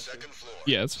guys want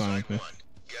to. Yeah, it's fine with me.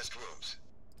 Guest rooms.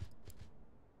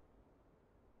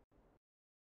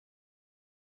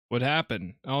 What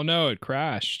happened? Oh no, it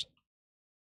crashed.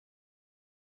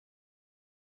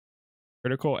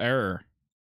 Critical error.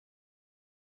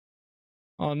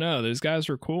 Oh no, those guys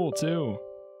were cool too.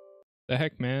 The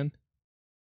heck, man.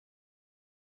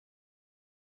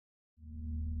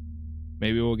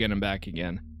 Maybe we'll get them back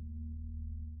again.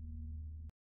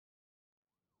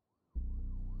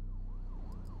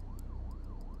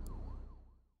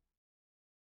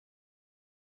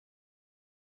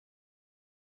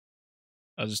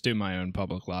 I'll just do my own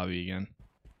public lobby again.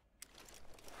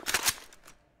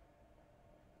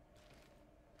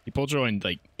 People joined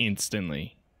like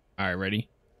instantly. All right, ready?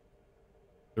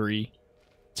 3,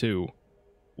 2,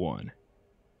 1.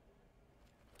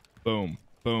 Boom,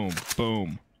 boom,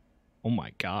 boom. Oh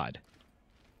my God.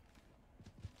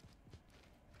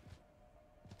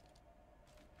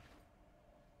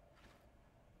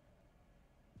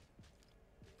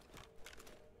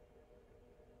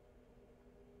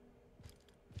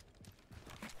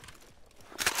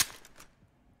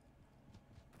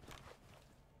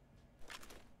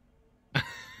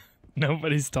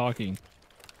 Nobody's talking.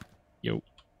 Yo.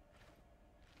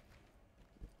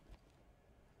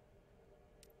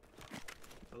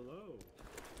 Hello.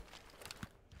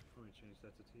 Let me change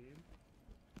that to team.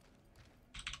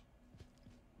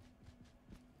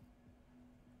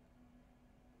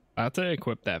 I have to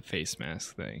equip that face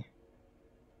mask thing.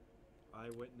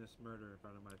 I witnessed murder in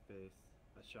front of my face.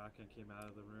 A shotgun came out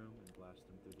of the room and blasted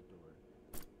him through the door.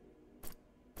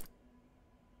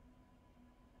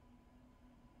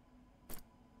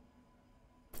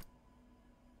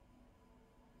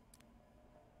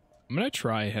 I'm gonna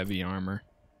try heavy armor.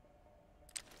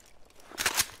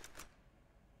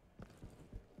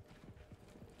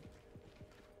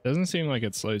 Doesn't seem like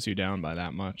it slows you down by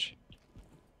that much.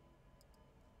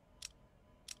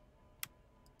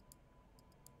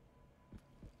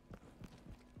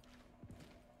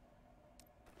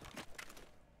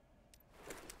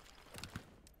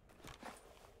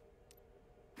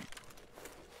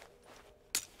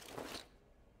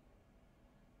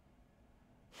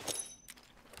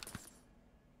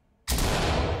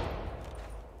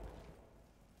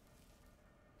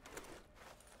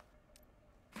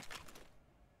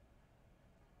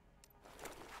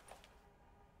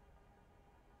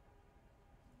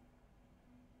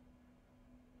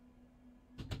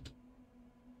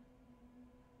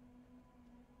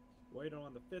 Wait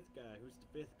on the fifth guy. Who's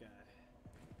the fifth guy?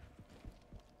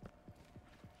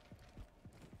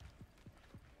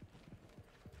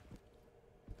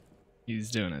 He's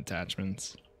doing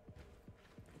attachments.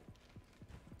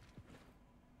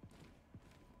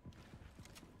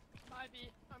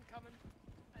 Ivy, I'm coming.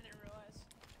 I didn't realize.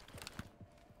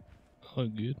 Oh,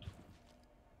 good.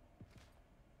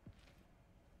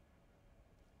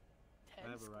 I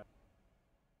have a right.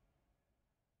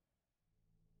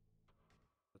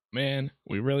 Man,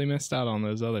 we really missed out on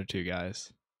those other two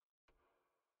guys.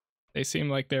 They seemed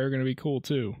like they were going to be cool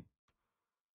too.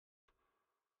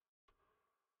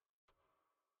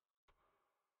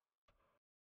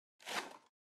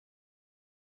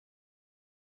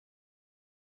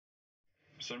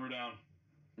 Simmer down.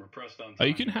 We're pressed on time. Oh,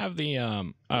 you can have the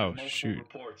oh shoot,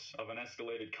 reports of an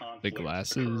escalated conflict the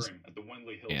glasses occurring at the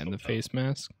Windley Hills and the Hotel. face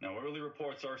mask. Now, early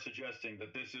reports are suggesting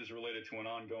that this is related to an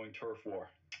ongoing turf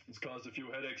war. It's caused a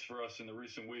few headaches for us in the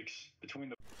recent weeks. Between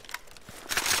the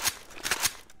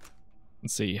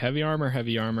Let's see, heavy armor,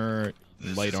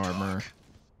 light armor,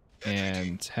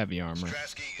 and heavy armor.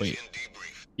 Wait,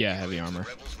 yeah, heavy armor.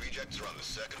 Rebels rejects are on the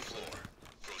second floor.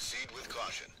 Proceed with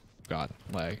caution. God,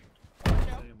 lag. My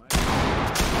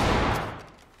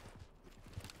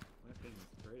thing is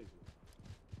crazy.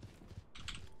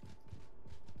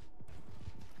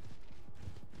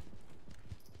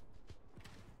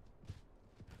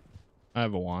 I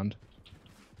have a wand.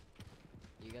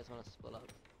 You guys want to split up?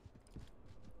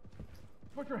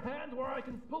 Put your hands where I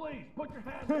can police. Put your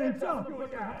hands. Hands up!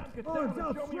 Put your hands. Get Arms down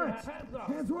and show me your outstretched! hands up.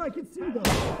 Hands where I can see them!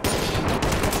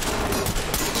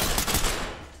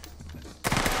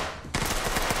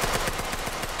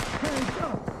 Hands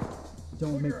up!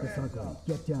 Don't make this ugly.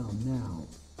 Get down now.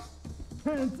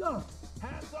 Hands up!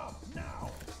 Hands up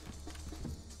now.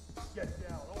 Get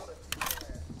down. Order.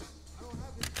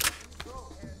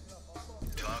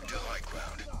 Talk to high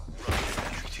ground. Roger,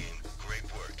 entry team. Great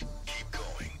work. Keep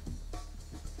going.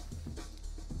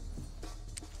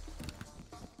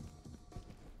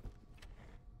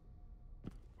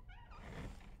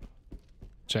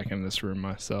 Checking this room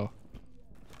myself.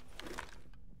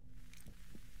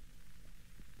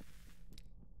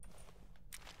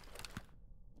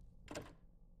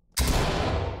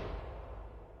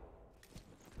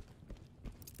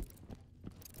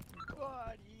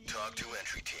 Talk to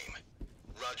entry team.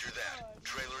 Roger that.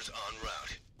 Trailers en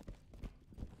route.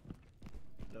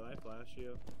 Did I flash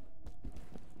you?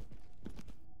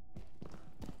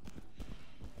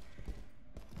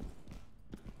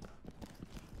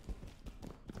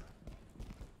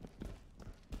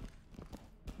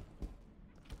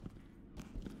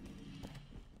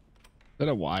 Is that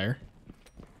a wire?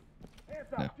 Hands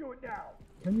up, do it now.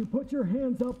 Can you put your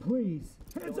hands up, please?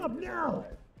 Hands up now!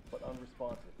 But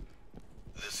unresponsive.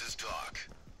 This is talk.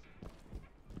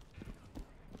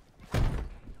 I'm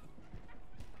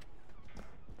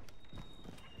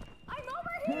over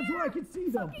here! Hands where I can see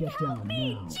them. Get down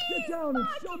now. Get down and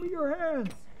show me your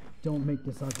hands. Don't make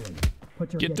this ugly.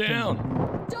 Put your Get down.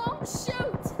 now. Don't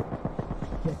shoot!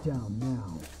 Get down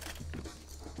now.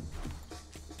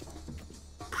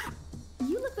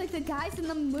 You look like the guys in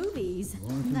the movies.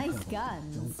 Nice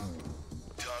guns.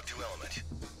 Talk to element.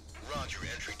 Roger,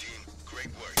 entry team. Great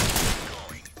work.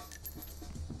 Going.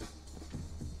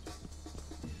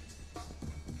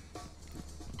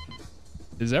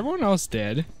 Is everyone else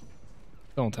dead?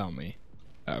 Don't tell me.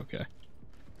 Okay.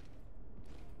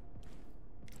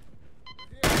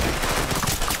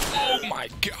 Oh my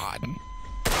god.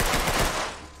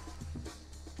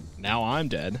 Now I'm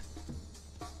dead.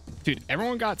 Dude,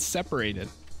 everyone got separated.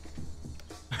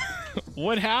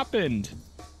 What happened?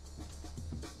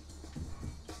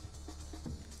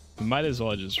 We might as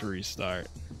well just restart.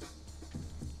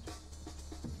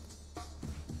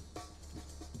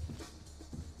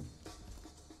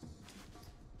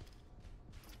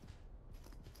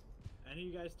 Any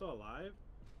of you guys still alive?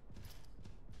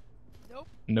 Nope.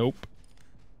 Nope.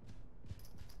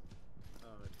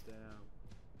 Oh, damn.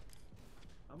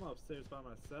 I'm upstairs by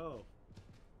myself.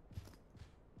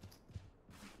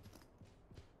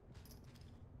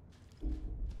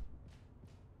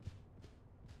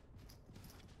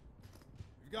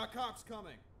 You've got cops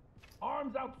coming.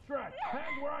 Arms outstretched.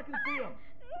 Hands where I can see them.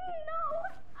 No,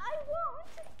 I won't.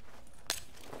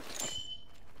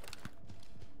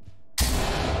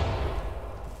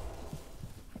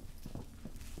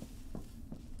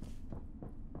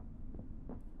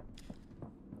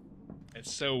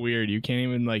 It's so weird. You can't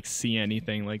even like see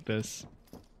anything like this.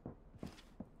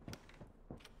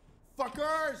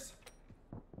 Fuckers!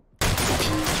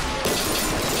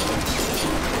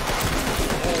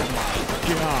 Oh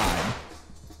my god.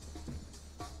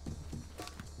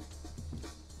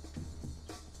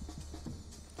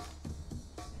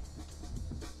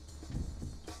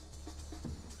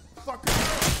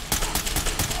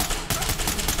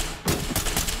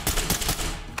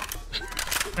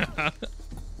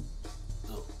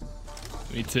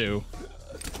 Me too.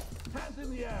 Hands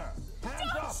in the air.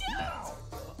 Hands up now.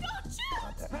 Don't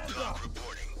shoot! Hands up.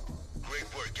 Reporting. Great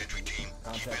work, entry team.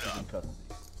 Keep it up. In custody.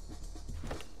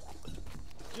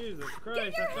 Jesus Get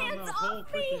Christ, your I found hands that whole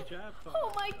off me! freaking chat file.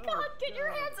 Oh my god, get your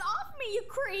hands off me, you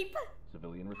creep!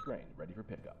 Civilian restrained, ready for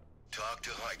pickup. Talk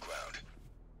to high ground.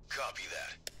 Copy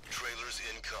that. Trailers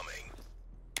incoming.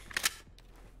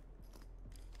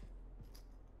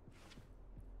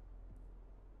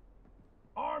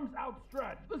 Arms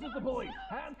outstretched. This is the police.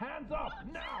 Hands up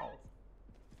now.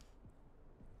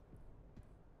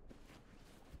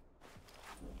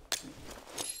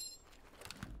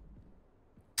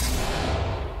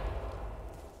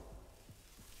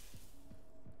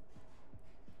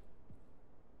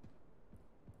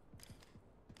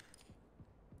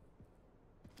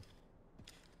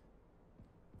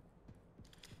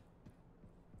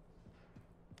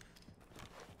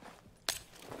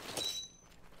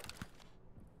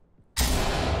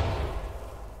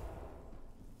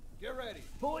 Get ready.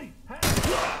 Police, hands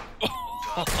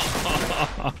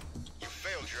You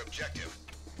failed your objective.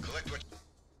 Collect what...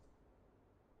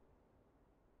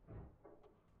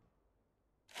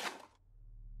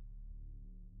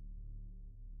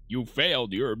 You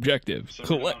failed your objective. So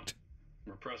Collect.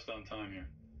 We're pressed on time here.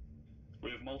 We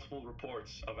have multiple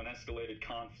reports of an escalated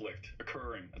conflict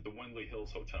occurring at the Windley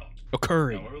Hills Hotel.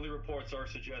 Occurring. Now, early reports are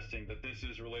suggesting that this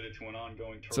is related to an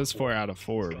ongoing It says 4 out of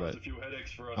 4, but a few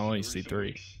headaches for us I only in see recent 3.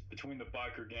 weeks between the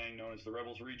biker gang known as the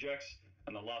Rebels Rejects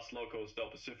and the Los Locos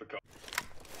del Pacifico.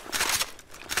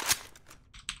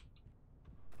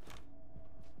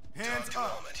 Hands Talk to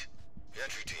up. element.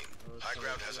 Entry team. High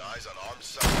ground has eyes on armed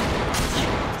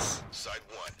side. Side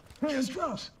 1. Hands Guest up.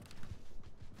 rooms.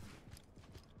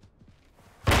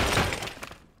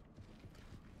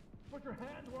 Put your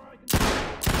hand where I can see.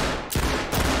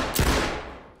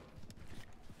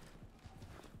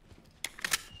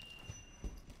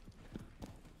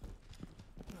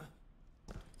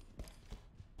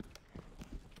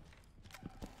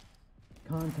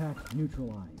 Contact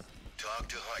neutralized. Talk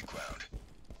to high ground.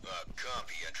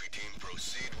 Copy, entry team.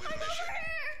 Proceed with mission.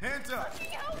 Hands up!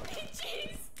 Help me,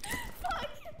 jeez! Fuck!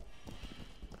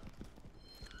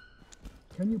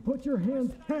 Can you put your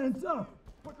hands up?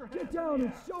 Get down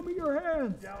and show me your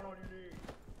hands. Down on your knees.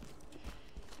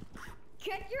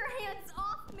 Get your hands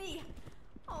off me!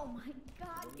 Oh my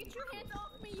god, get your hands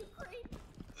off me, you creep!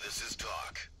 This is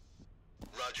talk.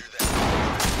 Roger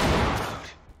that.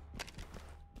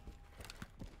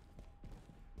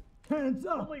 Hands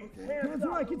up! Hands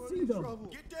where I can see them.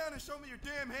 Get down and show me your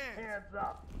damn hands. Hands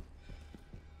up.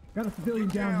 Got a civilian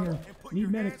down here.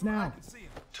 Need medics now.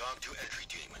 Talk to entry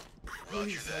team.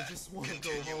 Roger that.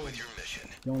 Continue with your mission.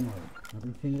 Don't worry,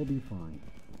 everything will be fine.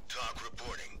 Talk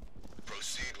reporting.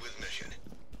 Proceed with mission.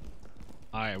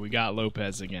 All right, we got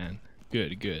Lopez again.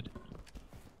 Good, good.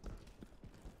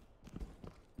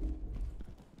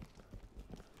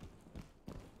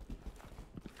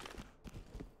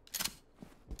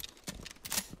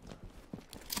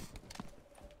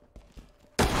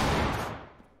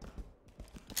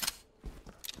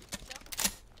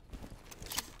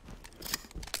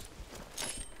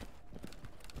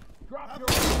 Drop your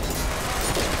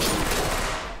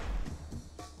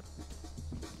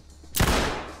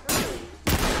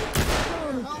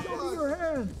Show me your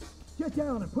hands! Get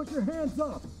down and put your hands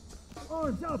up!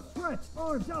 Arms outstretched!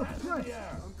 Arms outstretched!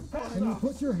 Can you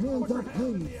put your hands up,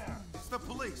 please? It's the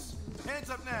police. Hands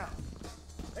up now.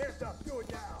 hands up, do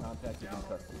it now. Contact Down in on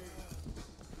your custody.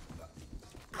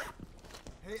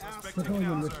 Hey, Al.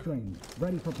 Civilian restrained.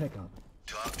 Ready for pickup.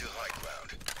 Talk to high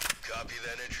ground. Copy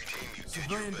that entry team. You did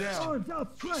Civilian your best. down. Arms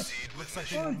outstretched! Proceed with like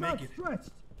mission. Arms make it. outstretched!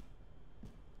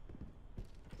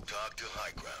 Talk to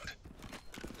high ground.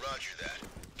 Roger that.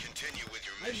 Continue with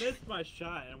your I mission. missed my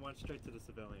shot and went straight to the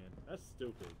civilian. That's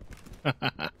stupid.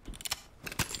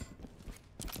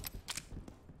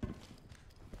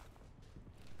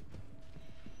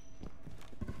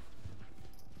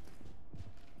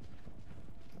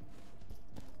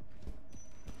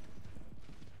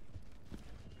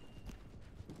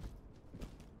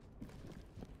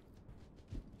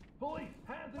 Police,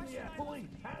 hands in the air. Police,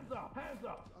 hands up, hands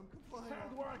up. I'm complying.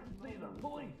 Hands where I can see them.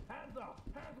 Police, hands up.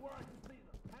 Hands where I can see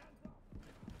them. Hands up.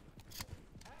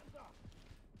 Hands up.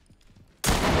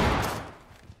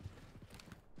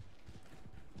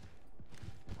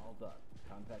 All done.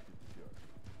 Contact is secure.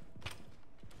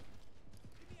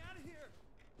 Get me out of here.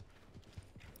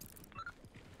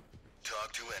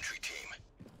 Talk to entry team.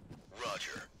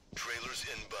 Roger. Trailers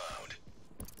inbound.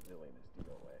 Civilian is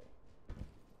still away.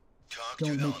 Talk Don't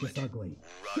to make element. this ugly.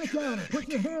 Roger Get down that, and put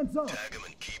entry your team. hands up. Tag him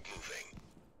and keep moving.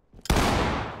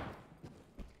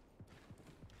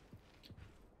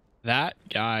 That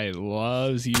guy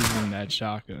loves using that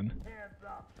shotgun.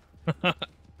 Hands up.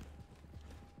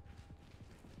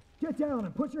 Get down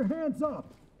and put your hands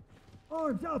up.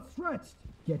 Arms outstretched.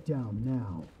 Get down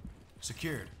now.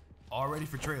 Secured. All ready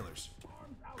for trailers.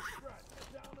 Arms outstretched.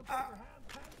 Get down and put your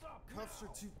hands up. Cuffs are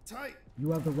too tight.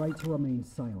 You have the right to remain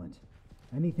silent.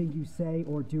 Anything you say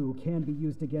or do can be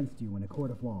used against you in a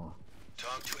court of law.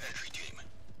 Talk to entry team.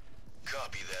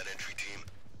 Copy that, entry team.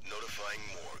 Notifying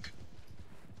morgue.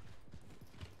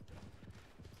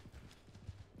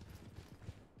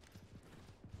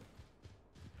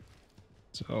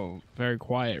 So, very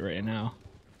quiet right now.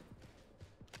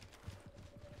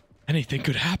 Anything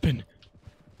could happen.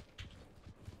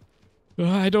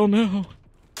 I don't know.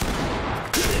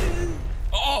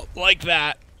 Oh, like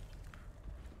that.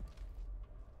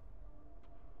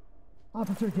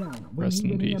 Officer down. We Rest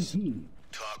need in an peace. EMT.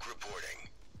 Talk reporting.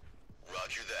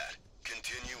 Roger that.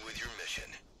 Continue with your mission.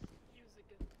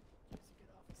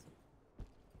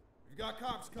 You got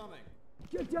cops coming.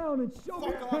 Get down and show me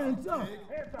Fuck your off, hands up. pig.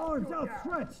 Hands up, Arms do it now.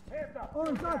 outstretched. Hands up, Arms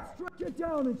do it now. outstretched. Get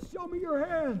down and show me your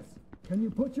hands. Can you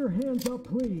put your hands up,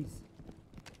 please?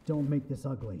 Don't make this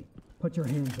ugly. Put your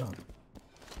hands up.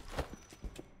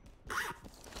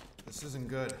 This isn't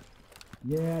good.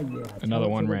 Yeah. Another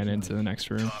tell one it to ran the into judge. the next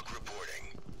room. Talk reporting.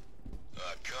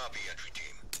 Copy, entry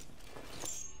team.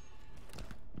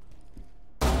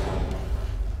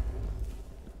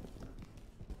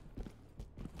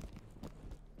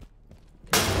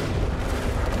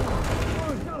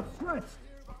 Arms outstretched.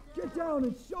 Get down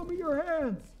and show me your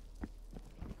hands.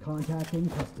 Contact in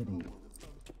custody.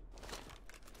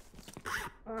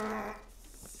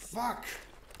 Fuck.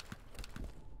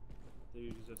 Dude,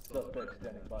 you just Suspect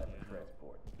standing by for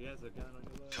transport. He has a gun on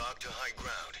your leg. Talk to high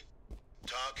ground.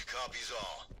 Talk copies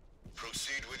all.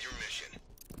 Proceed with your mission.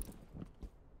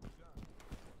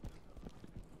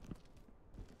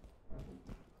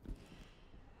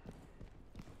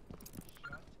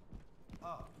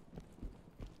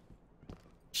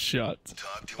 Shut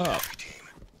Talk to up. entry team.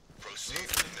 Proceed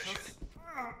with mission.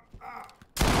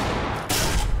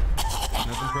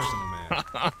 Nothing personal,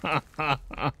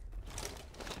 man.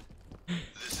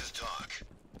 This is Talk.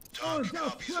 Talk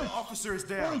copies all. Officer is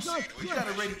down. We got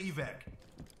a ready evac.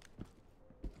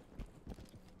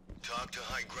 Talk to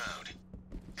high ground.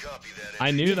 Copy that.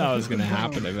 I knew that was gonna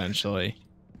happen eventually.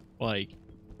 Like,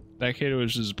 that kid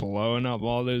was just blowing up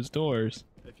all those doors.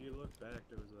 If you look back,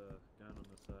 there was a gun on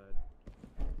the side.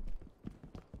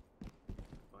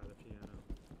 By the piano.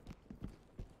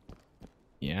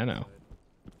 Piano.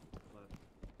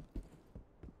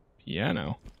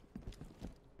 Piano.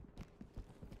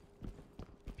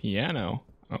 Piano.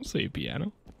 I don't see a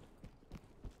piano.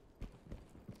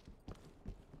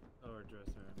 Oh, or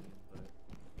dresser, I mean, but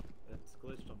it's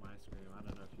glitched on my screen. I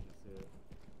don't know if you can see it.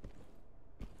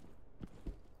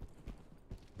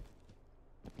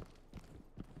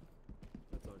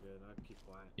 That's all good. I'll keep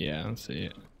quiet. Yeah, I don't see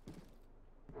it.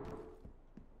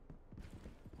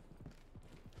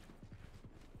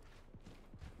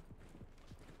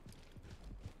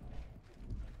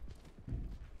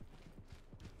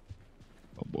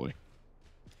 Oh boy.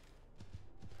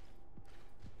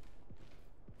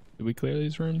 Did we clear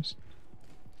these rooms?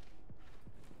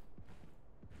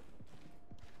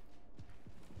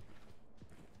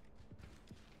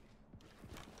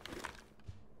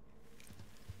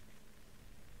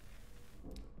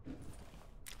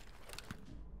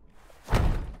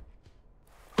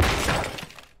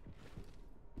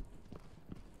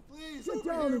 Sit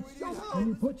down and show. Can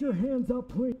you put your hands up,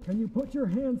 please? Can you put your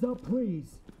hands up,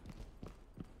 please?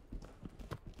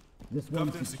 This one's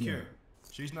Cuffed and secure.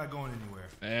 She's not going anywhere.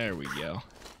 There we go.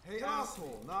 Hey,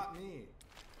 asshole, not me.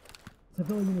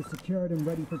 Civilian is secured and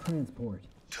ready for transport.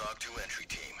 Talk to entry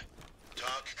team.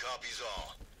 Talk copies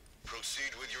all.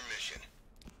 Proceed with your mission.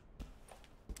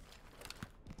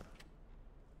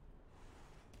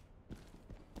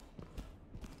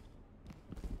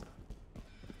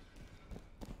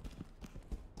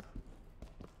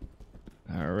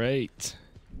 All right.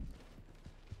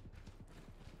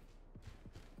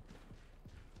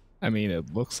 I mean,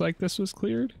 it looks like this was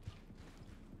cleared.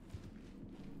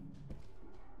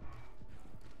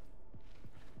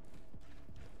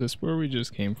 Is this where we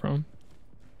just came from?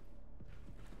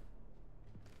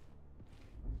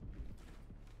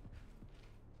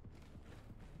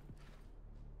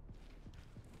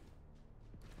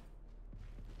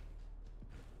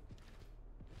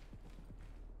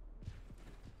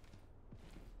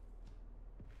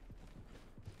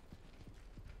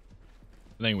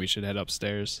 I think we should head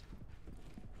upstairs.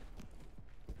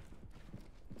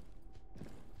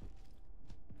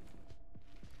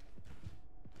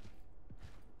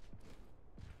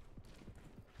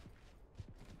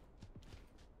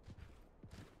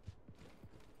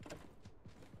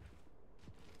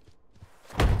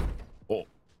 Oh,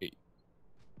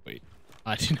 wait.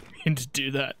 I didn't mean to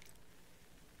do that.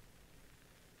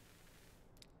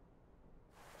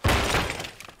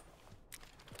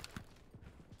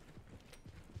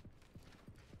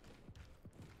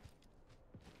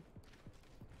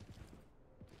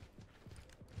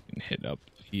 Hit up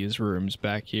these rooms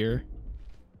back here.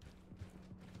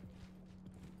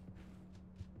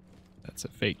 That's a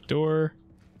fake door.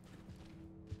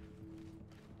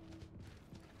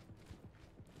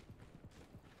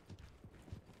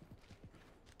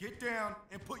 Get down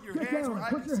and put your hands where I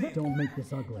can see it. Don't make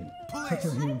this ugly. Police, Put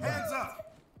your hands hands up.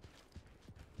 up.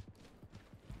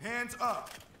 Hands up.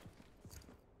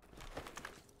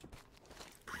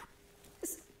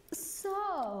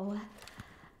 So,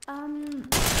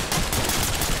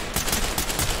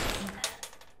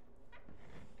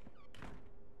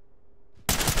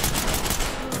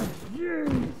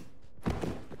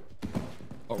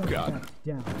 Oh god.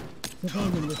 Down.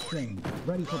 Civilian restrained.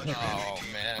 Ready for pickup. Oh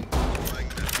man.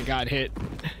 I got hit.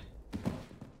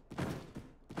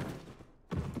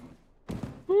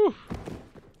 Whew.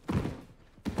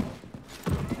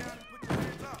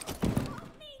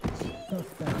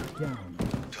 Suspect down.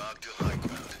 Talk to high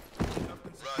ground.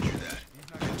 Roger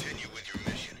that. Continue with your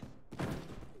mission.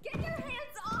 get your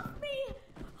hands off me!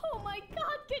 Oh my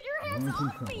god, get your hands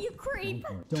off me, you creep!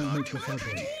 Don't make this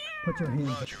ugly. Put your hands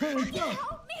up. Hands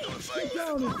up! Get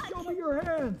down and show me your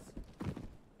hands!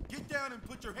 Get down and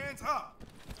put your hands up.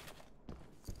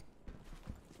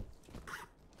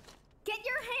 Get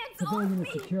your hands Civilian off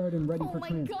is me! secured and ready Oh for my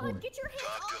transport. god, get your hands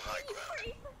Talk to off high me, you ground.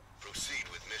 creep! Proceed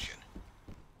with mission.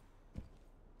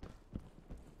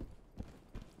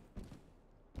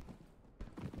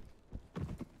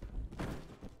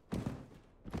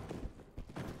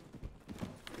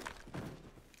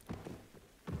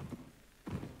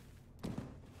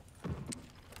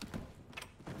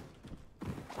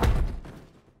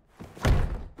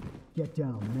 Get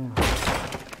down now.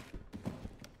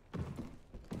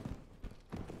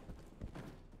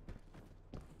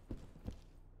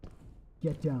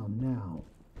 Get down now.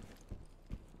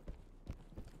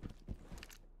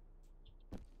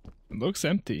 It looks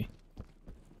empty.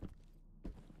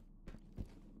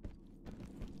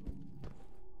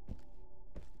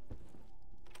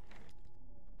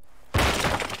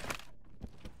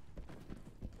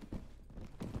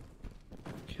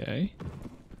 Okay.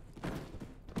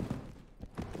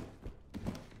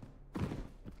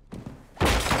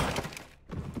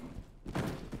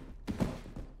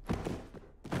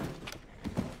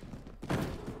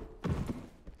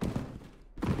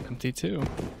 Empty too.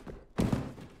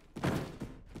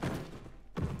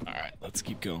 Alright, let's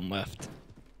keep going left.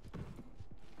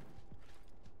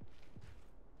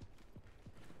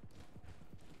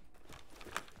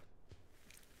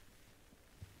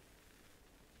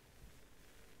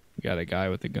 We got a guy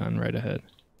with a gun right ahead.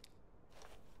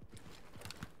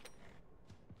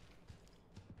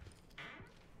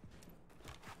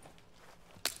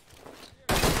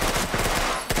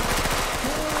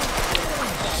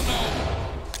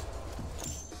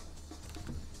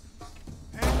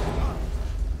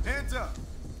 Hands up!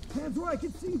 Hands where I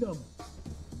can see them.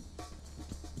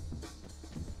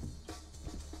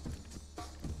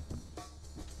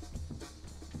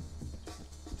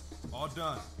 All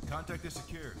done. Contact is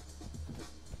secured.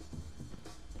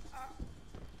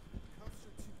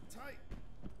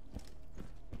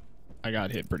 I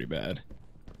got hit pretty bad.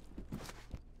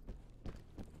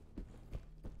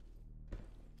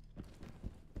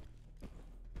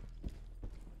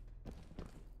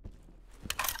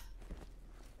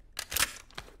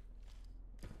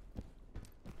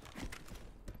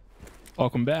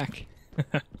 Welcome back.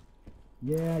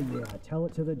 Yeah, tell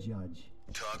it to the judge.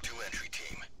 Talk to entry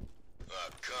team.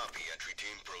 Copy, entry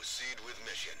team. Proceed with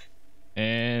mission.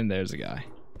 And there's a guy.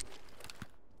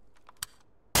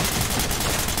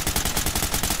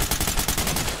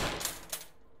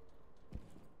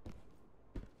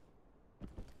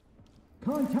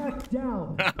 Contact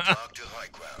down. Talk to high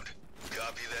ground.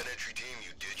 Copy that, entry team.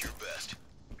 You did your best.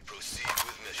 Proceed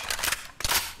with mission.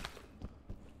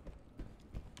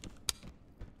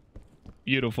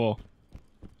 Beautiful.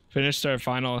 Finished our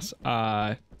final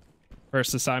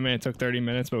first assignment. It took 30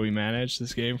 minutes, but we managed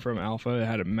this game from alpha. It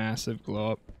had a massive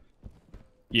glow up.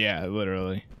 Yeah,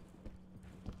 literally.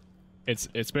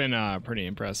 It's been pretty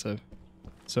impressive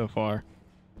so far.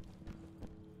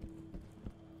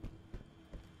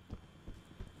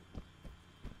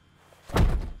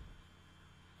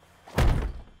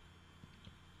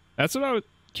 That's what I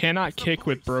cannot kick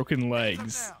with broken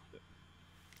legs.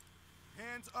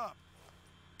 Hands up.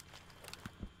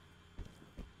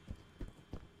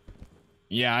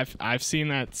 Yeah, I've seen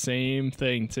that same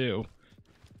thing too.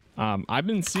 I've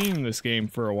been seeing this game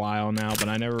for a while now, but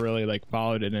I never really like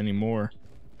followed it anymore.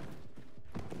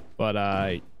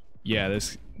 But yeah,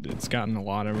 it's gotten a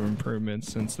lot of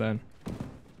improvements since then.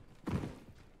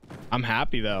 I'm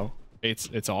happy though.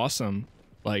 It's awesome.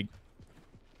 Like,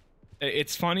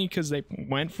 it's funny because they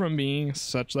went from being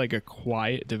such like a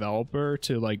quiet developer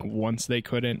to like once they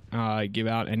couldn't give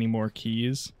out any more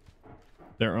keys,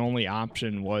 their only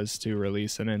option was to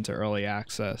release it into early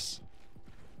access.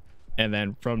 And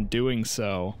then from doing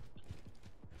so,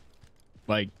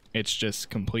 like, it's just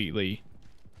completely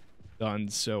done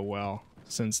so well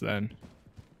since then.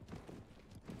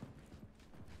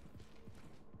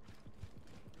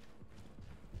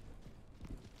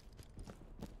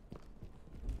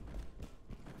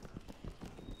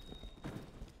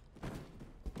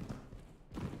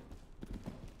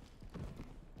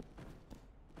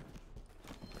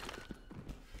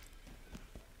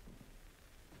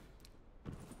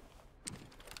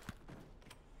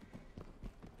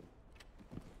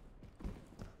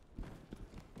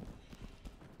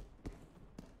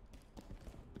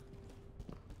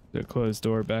 The closed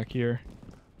door back here.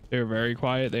 They were very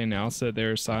quiet. They announced that they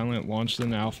were silent. Launched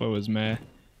in alpha was meh.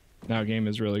 Now game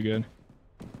is really good.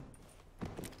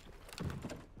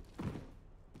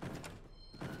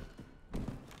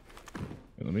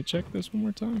 Let me check this one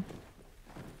more time.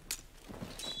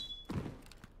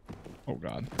 Oh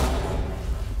god.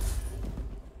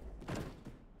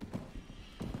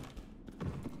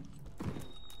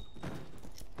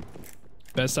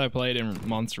 Best I played in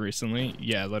months recently.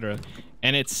 Yeah, literally.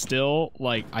 And it's still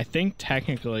like, I think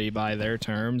technically by their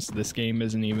terms, this game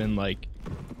isn't even like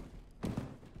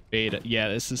beta. Yeah,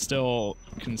 this is still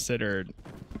considered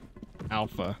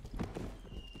alpha.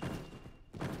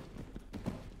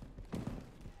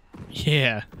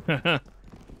 Yeah.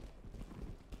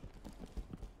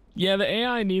 Yeah, the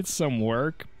AI needs some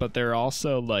work, but they're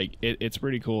also like, it's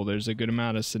pretty cool. There's a good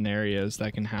amount of scenarios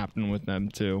that can happen with them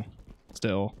too,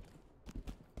 still.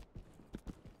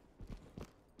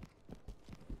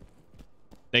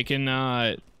 They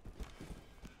can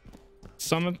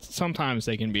sometimes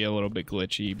they can be a little bit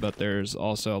glitchy, but there's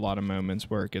also a lot of moments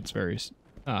where it gets very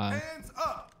Hands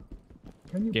up!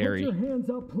 Can you scary. put your hands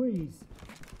up, please?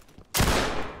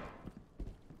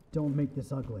 Don't make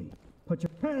this ugly. Put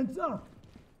your hands up!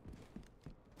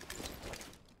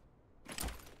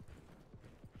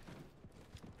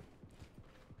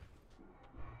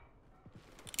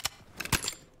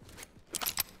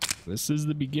 This is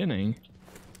the beginning.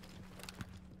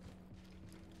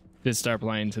 Did start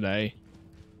playing today.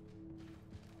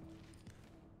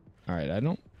 Alright, I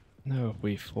don't know if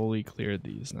we fully cleared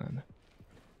these then.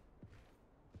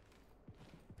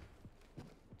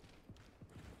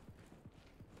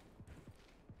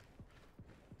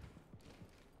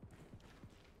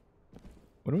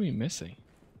 What are we missing?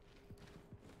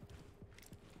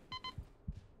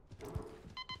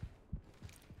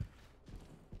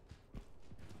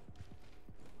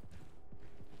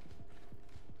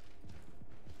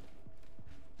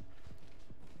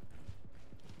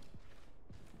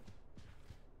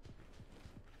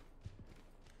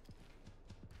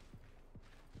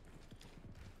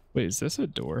 Wait, is this a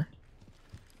door?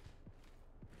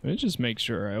 Let me just make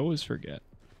sure. I always forget.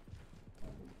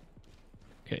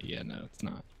 Okay, yeah, no, it's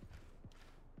not.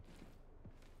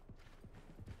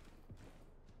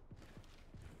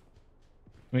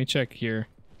 Let me check here.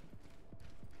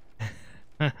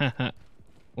 Hello,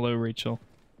 Rachel.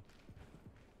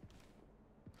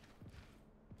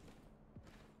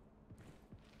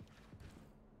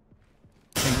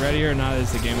 I think Ready or Not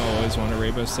is the game I always wanted.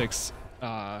 Rainbow Six.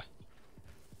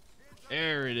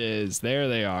 There it is. There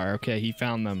they are. Okay, he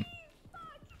found them.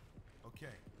 Okay,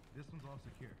 this one's all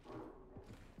secure.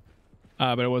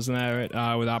 But it wasn't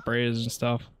that with operators and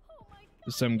stuff.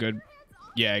 Just some good.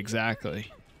 Yeah, exactly.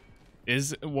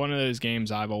 Is one of those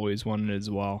games I've always wanted as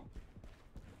well.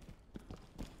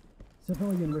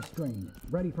 Civilian restrained,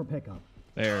 ready for pickup.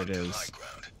 There it is. High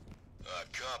ground.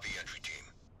 Copy, entry team.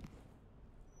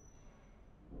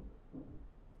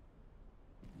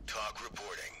 Talk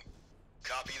reporting.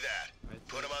 Copy that.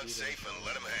 Put him on safe and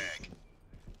let him hang.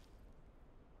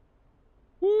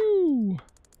 Woo!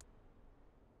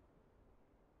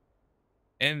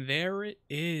 And there it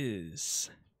is.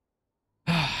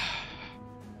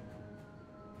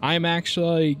 I'm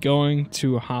actually going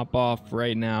to hop off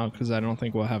right now because I don't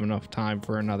think we'll have enough time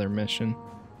for another mission.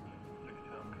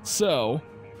 So,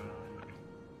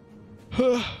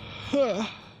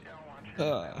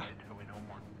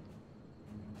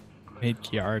 made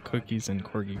Kiara cookies and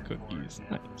Corgi cookies.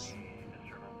 Nice.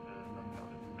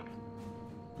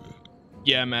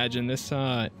 Yeah, imagine this.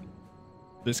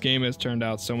 This game has turned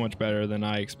out so much better than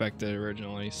I expected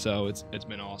originally. So it's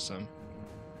been awesome.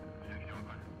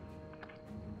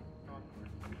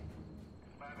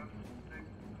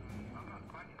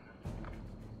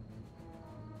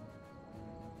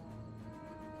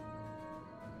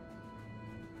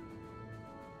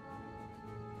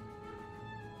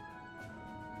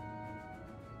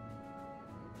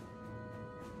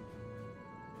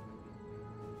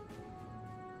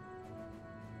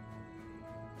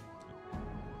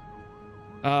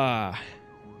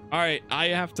 All right, I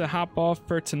have to hop off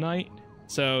for tonight.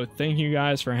 So thank you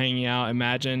guys for hanging out.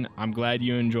 Imagine, I'm glad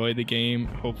you enjoyed the game.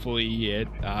 Hopefully it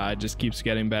just keeps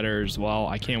getting better as well.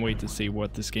 I can't wait to see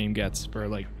what this game gets for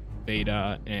like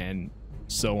beta and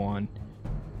so on.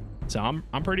 So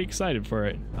I'm pretty excited for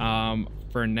it.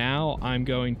 For now, I'm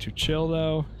going to chill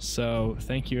though. So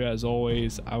thank you as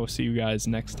always. I will see you guys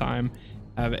next time.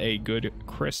 Have a good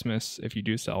Christmas if you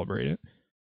do celebrate it.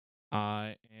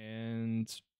 And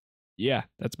yeah,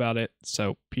 that's about it.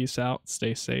 So peace out,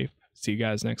 stay safe. See you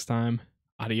guys next time.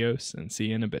 Adios, and see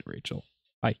you in a bit, Rachel.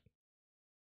 Bye.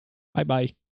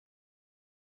 Bye-bye.